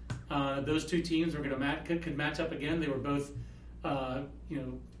matchups. Those two teams are going to could match up again. They were both,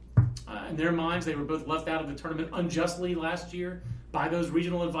 in their minds, they were both left out of the tournament unjustly last year by those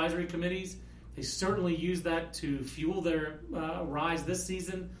regional advisory committees. They certainly used that to fuel their rise this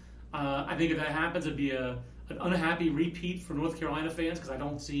season. I think if that happens, it'd be an unhappy repeat for North Carolina fans because I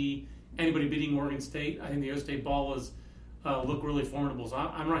don't see anybody beating Oregon State. I think the O State Ballas look really formidable. So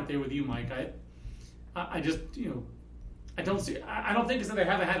I'm right there with you, Mike. I just, I don't think it's that they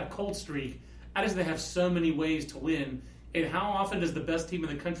haven't had a cold streak. I just think they have so many ways to win. And how often does the best team in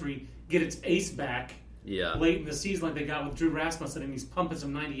the country get its ace back late in the season like they got with Drew Rasmussen and he's pumping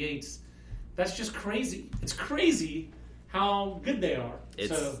some 98s? That's just crazy. It's crazy how good they are.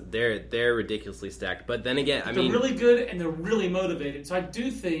 They're ridiculously stacked. But then again, they're really good and they're really motivated. So I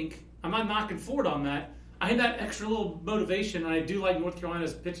do think, I'm not knocking Ford on that. I had that extra little motivation, and I do like North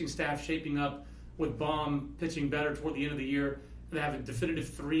Carolina's pitching staff shaping up with Baum pitching better toward the end of the year. They have a definitive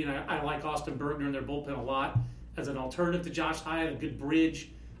 3, and I like Austin Bergner in their bullpen a lot as an alternative to Josh Hyatt, a good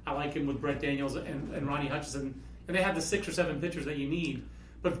bridge. I like him with Brett Daniels and Ronnie Hutchinson. And they have the 6 or 7 pitchers that you need.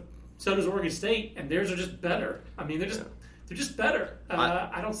 But so does Oregon State, and theirs are just better. I mean, they're just better.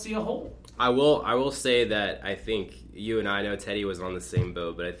 I don't see a hole. I will say that I think you and I know Teddy was on the same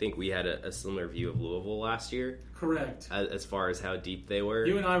boat, but I think we had a similar view of Louisville last year. Correct. As far as how deep they were.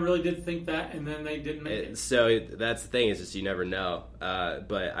 You and I really did think that, and then they didn't make it. So that's the thing, is just you never know.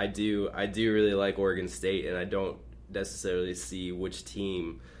 But I do really like Oregon State, and I don't necessarily see which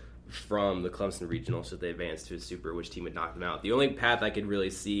team from the Clemson Regional, should they advance to a super, which team would knock them out. The only path I could really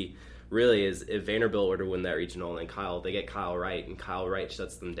see is if Vanderbilt were to win that regional and they get Kyle Wright, and Kyle Wright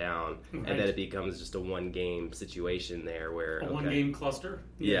shuts them down, and then it becomes just a one-game situation there where one-game cluster.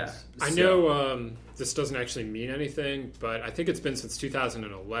 Yes. I know this doesn't actually mean anything, but I think it's been since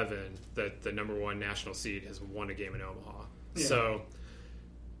 2011 that the number 1 national seed has won a game in Omaha. Yeah. So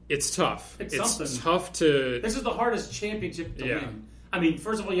it's tough. It's tough to. This is the hardest championship to win. I mean,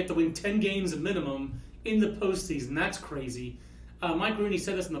 first of all, you have to win 10 games at minimum in the postseason. That's crazy. Mike Rooney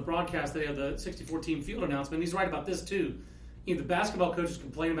said this in the broadcast. They had the 64-team field announcement. He's right about this, too. The basketball coaches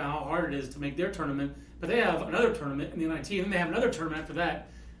complain about how hard it is to make their tournament, but they have another tournament in the NIT, and then they have another tournament after that.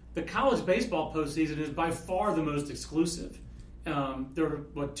 The college baseball postseason is by far the most exclusive. There are,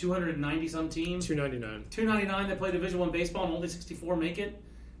 290-some teams? 299. 299 that play Division I baseball, and only 64 make it.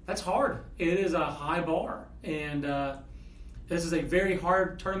 That's hard. It is a high bar. And this is a very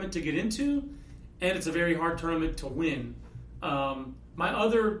hard tournament to get into, and it's a very hard tournament to win. My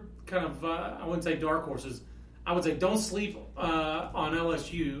other kind of, I wouldn't say dark horses, I would say don't sleep on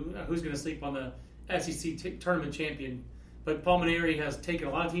LSU. Who's going to sleep on the SEC tournament champion? But Paul Maneri has taken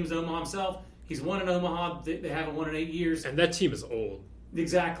a lot of teams to Omaha himself. He's won in Omaha. They haven't won in 8 years. And that team is old.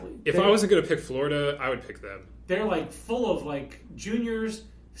 Exactly. If I wasn't going to pick Florida, I would pick them. They're full of juniors,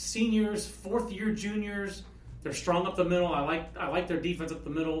 seniors, 4th-year juniors. They're strong up the middle. I like their defense up the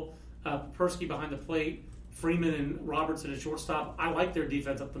middle. Persky behind the plate. Freeman and Robertson at shortstop. I like their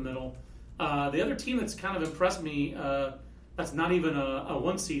defense up the middle. The other team that's kind of impressed me, that's not even a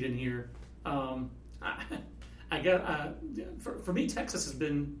 1 seed in here. I got for me, Texas has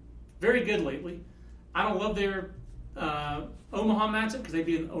been very good lately. I don't love their Omaha matchup because they'd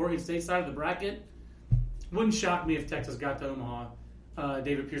be in the Oregon State side of the bracket. Wouldn't shock me if Texas got to Omaha.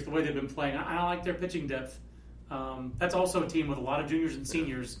 David Pierce, the way they've been playing, I like their pitching depth. That's also a team with a lot of juniors and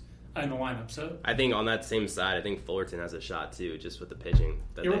seniors in the lineup. So I think on that same side, I think Fullerton has a shot too, just with the pitching.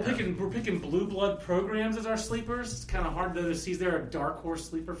 We're picking blue blood programs as our sleepers. It's kind of hard to see. Is there a dark horse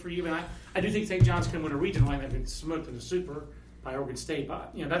sleeper for you? And I do think St. John's can win a regional. They've been smoked in the super by Oregon State.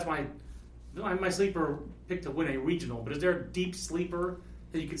 But that's why my sleeper picked to win a regional. But is there a deep sleeper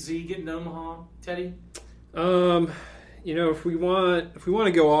that you could see getting to Omaha, Teddy? If we want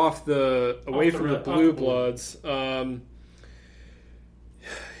to go away from the blue bloods.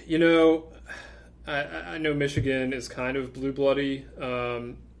 I know Michigan is kind of blue-bloody.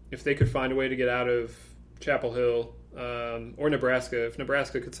 If they could find a way to get out of Chapel Hill or Nebraska, if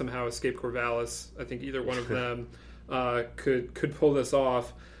Nebraska could somehow escape Corvallis, I think either one of them could pull this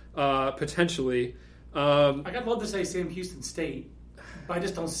off, potentially. I'd love to say Sam Houston State, but I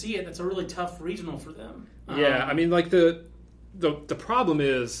just don't see it. That's a really tough regional for them. Yeah, I mean, the problem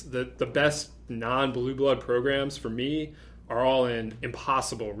is that the best non-blue blood programs for me are all in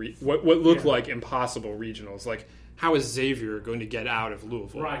impossible, what look like impossible regionals. Like, how is Xavier going to get out of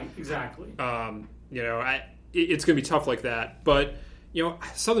Louisville? Right, exactly. It's going to be tough like that. But,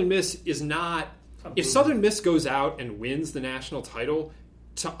 Southern Miss is not... If Southern Miss goes out and wins the national title,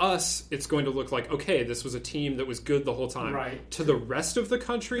 to us, it's going to look like, okay, this was a team that was good the whole time. Right. To the rest of the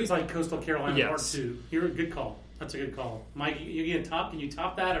country, It's like Coastal Carolina Yes. Part 2. You're a good call. That's a good call. Mike, can you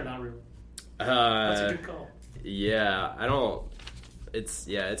top that or not really? That's a good call. Yeah, I don't. It's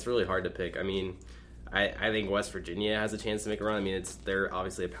really hard to pick. I mean, I think West Virginia has a chance to make a run. I mean, they're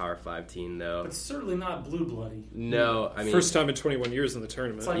obviously a Power 5 team, though. But certainly not blue bloody. No, I mean, first time in 21 years in the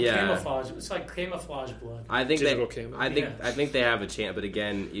tournament. It's like camouflage. It's like camouflage blood. I think Digital camo. I think they have a chance. But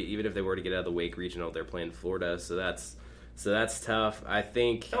again, even if they were to get out of the Wake Regional, they're playing Florida, so that's tough. I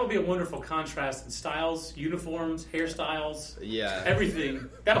think That would be a wonderful contrast in styles, uniforms, hairstyles, yeah, everything.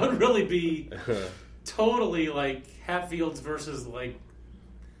 That would really be totally like Hatfields versus like,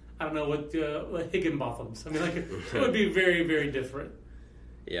 I don't know what Higginbothams. I mean, like it would be very, very different.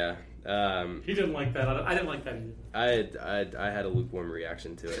 yeah. He didn't like that. I didn't like that either. I had a lukewarm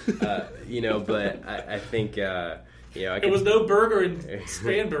reaction to it, but I think It was no burger in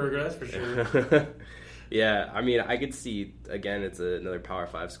Spanberger, that's for sure. Yeah, I mean, I could see, again, it's another Power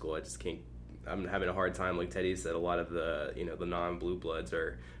 5 school. I just can't. I'm having a hard time. Like Teddy said, a lot of the the non-blue bloods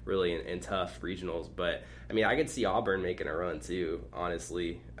are really in tough regionals. But I mean, I could see Auburn making a run too.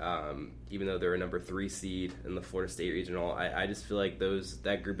 Honestly, even though they're a number 3 seed in the Florida State Regional, I just feel like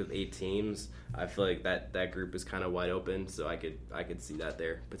that group of 8 teams. I feel like that group is kind of wide open. So I could see that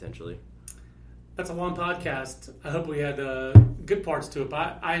there potentially. That's a long podcast. I hope we had good parts to it.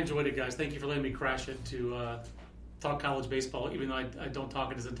 But I enjoyed it, guys. Thank you for letting me crash it to talk college baseball, even though I don't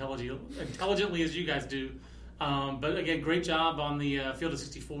talk it as intelligently as you guys do. But again, great job on the Field of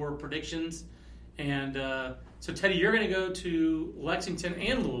 64 predictions. And so, Teddy, you're going to go to Lexington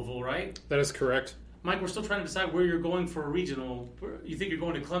and Louisville, right? That is correct. Mike, we're still trying to decide where you're going for a regional. You think you're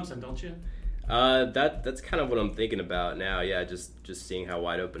going to Clemson, don't you? That's kind of what I'm thinking about now. Yeah, just seeing how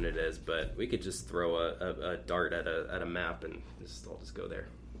wide open it is. But we could just throw a dart at a map and I'll just go there.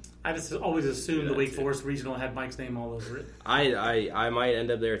 I just always assumed the Wake Forest regional had Mike's name all over it. I might end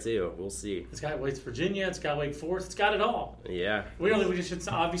up there too. We'll see. It's got West Virginia. It's got Wake Forest. It's got it all. Yeah. We should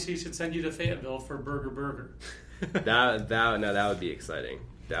obviously send you to Fayetteville for Burger. that would be exciting.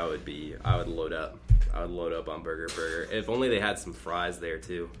 That would be. I would load up. I would load up on Burger. If only they had some fries there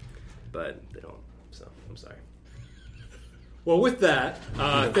too, but they don't. So I'm sorry. Well, with that,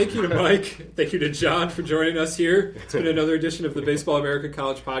 thank you to Mike. Thank you to John for joining us here. It's been another edition of the Baseball America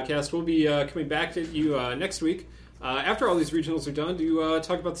College Podcast. We'll be coming back to you next week after all these regionals are done to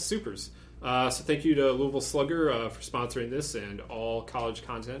talk about the Supers. So thank you to Louisville Slugger for sponsoring this and all college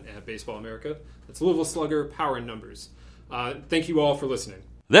content at Baseball America. That's Louisville Slugger, Power in Numbers. Thank you all for listening.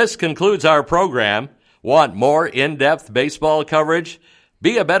 This concludes our program. Want more in-depth baseball coverage?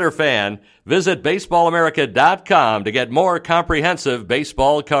 Be a better fan. Visit baseballamerica.com to get more comprehensive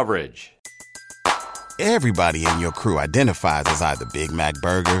baseball coverage. Everybody in your crew identifies as either Big Mac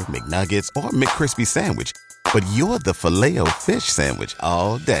Burger, McNuggets, or McCrispy Sandwich. But you're the Filet-O-Fish Sandwich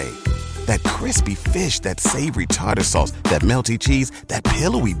all day. That crispy fish, that savory tartar sauce, that melty cheese, that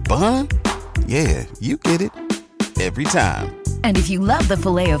pillowy bun. Yeah, you get it. Every time. And if you love the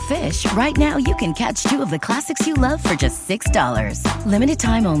Filet-O-Fish, right now you can catch 2 of the classics you love for just $6. Limited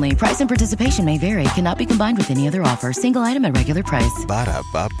time only. Price and participation may vary. Cannot be combined with any other offer. Single item at regular price.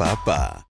 Ba-da-ba-ba-ba.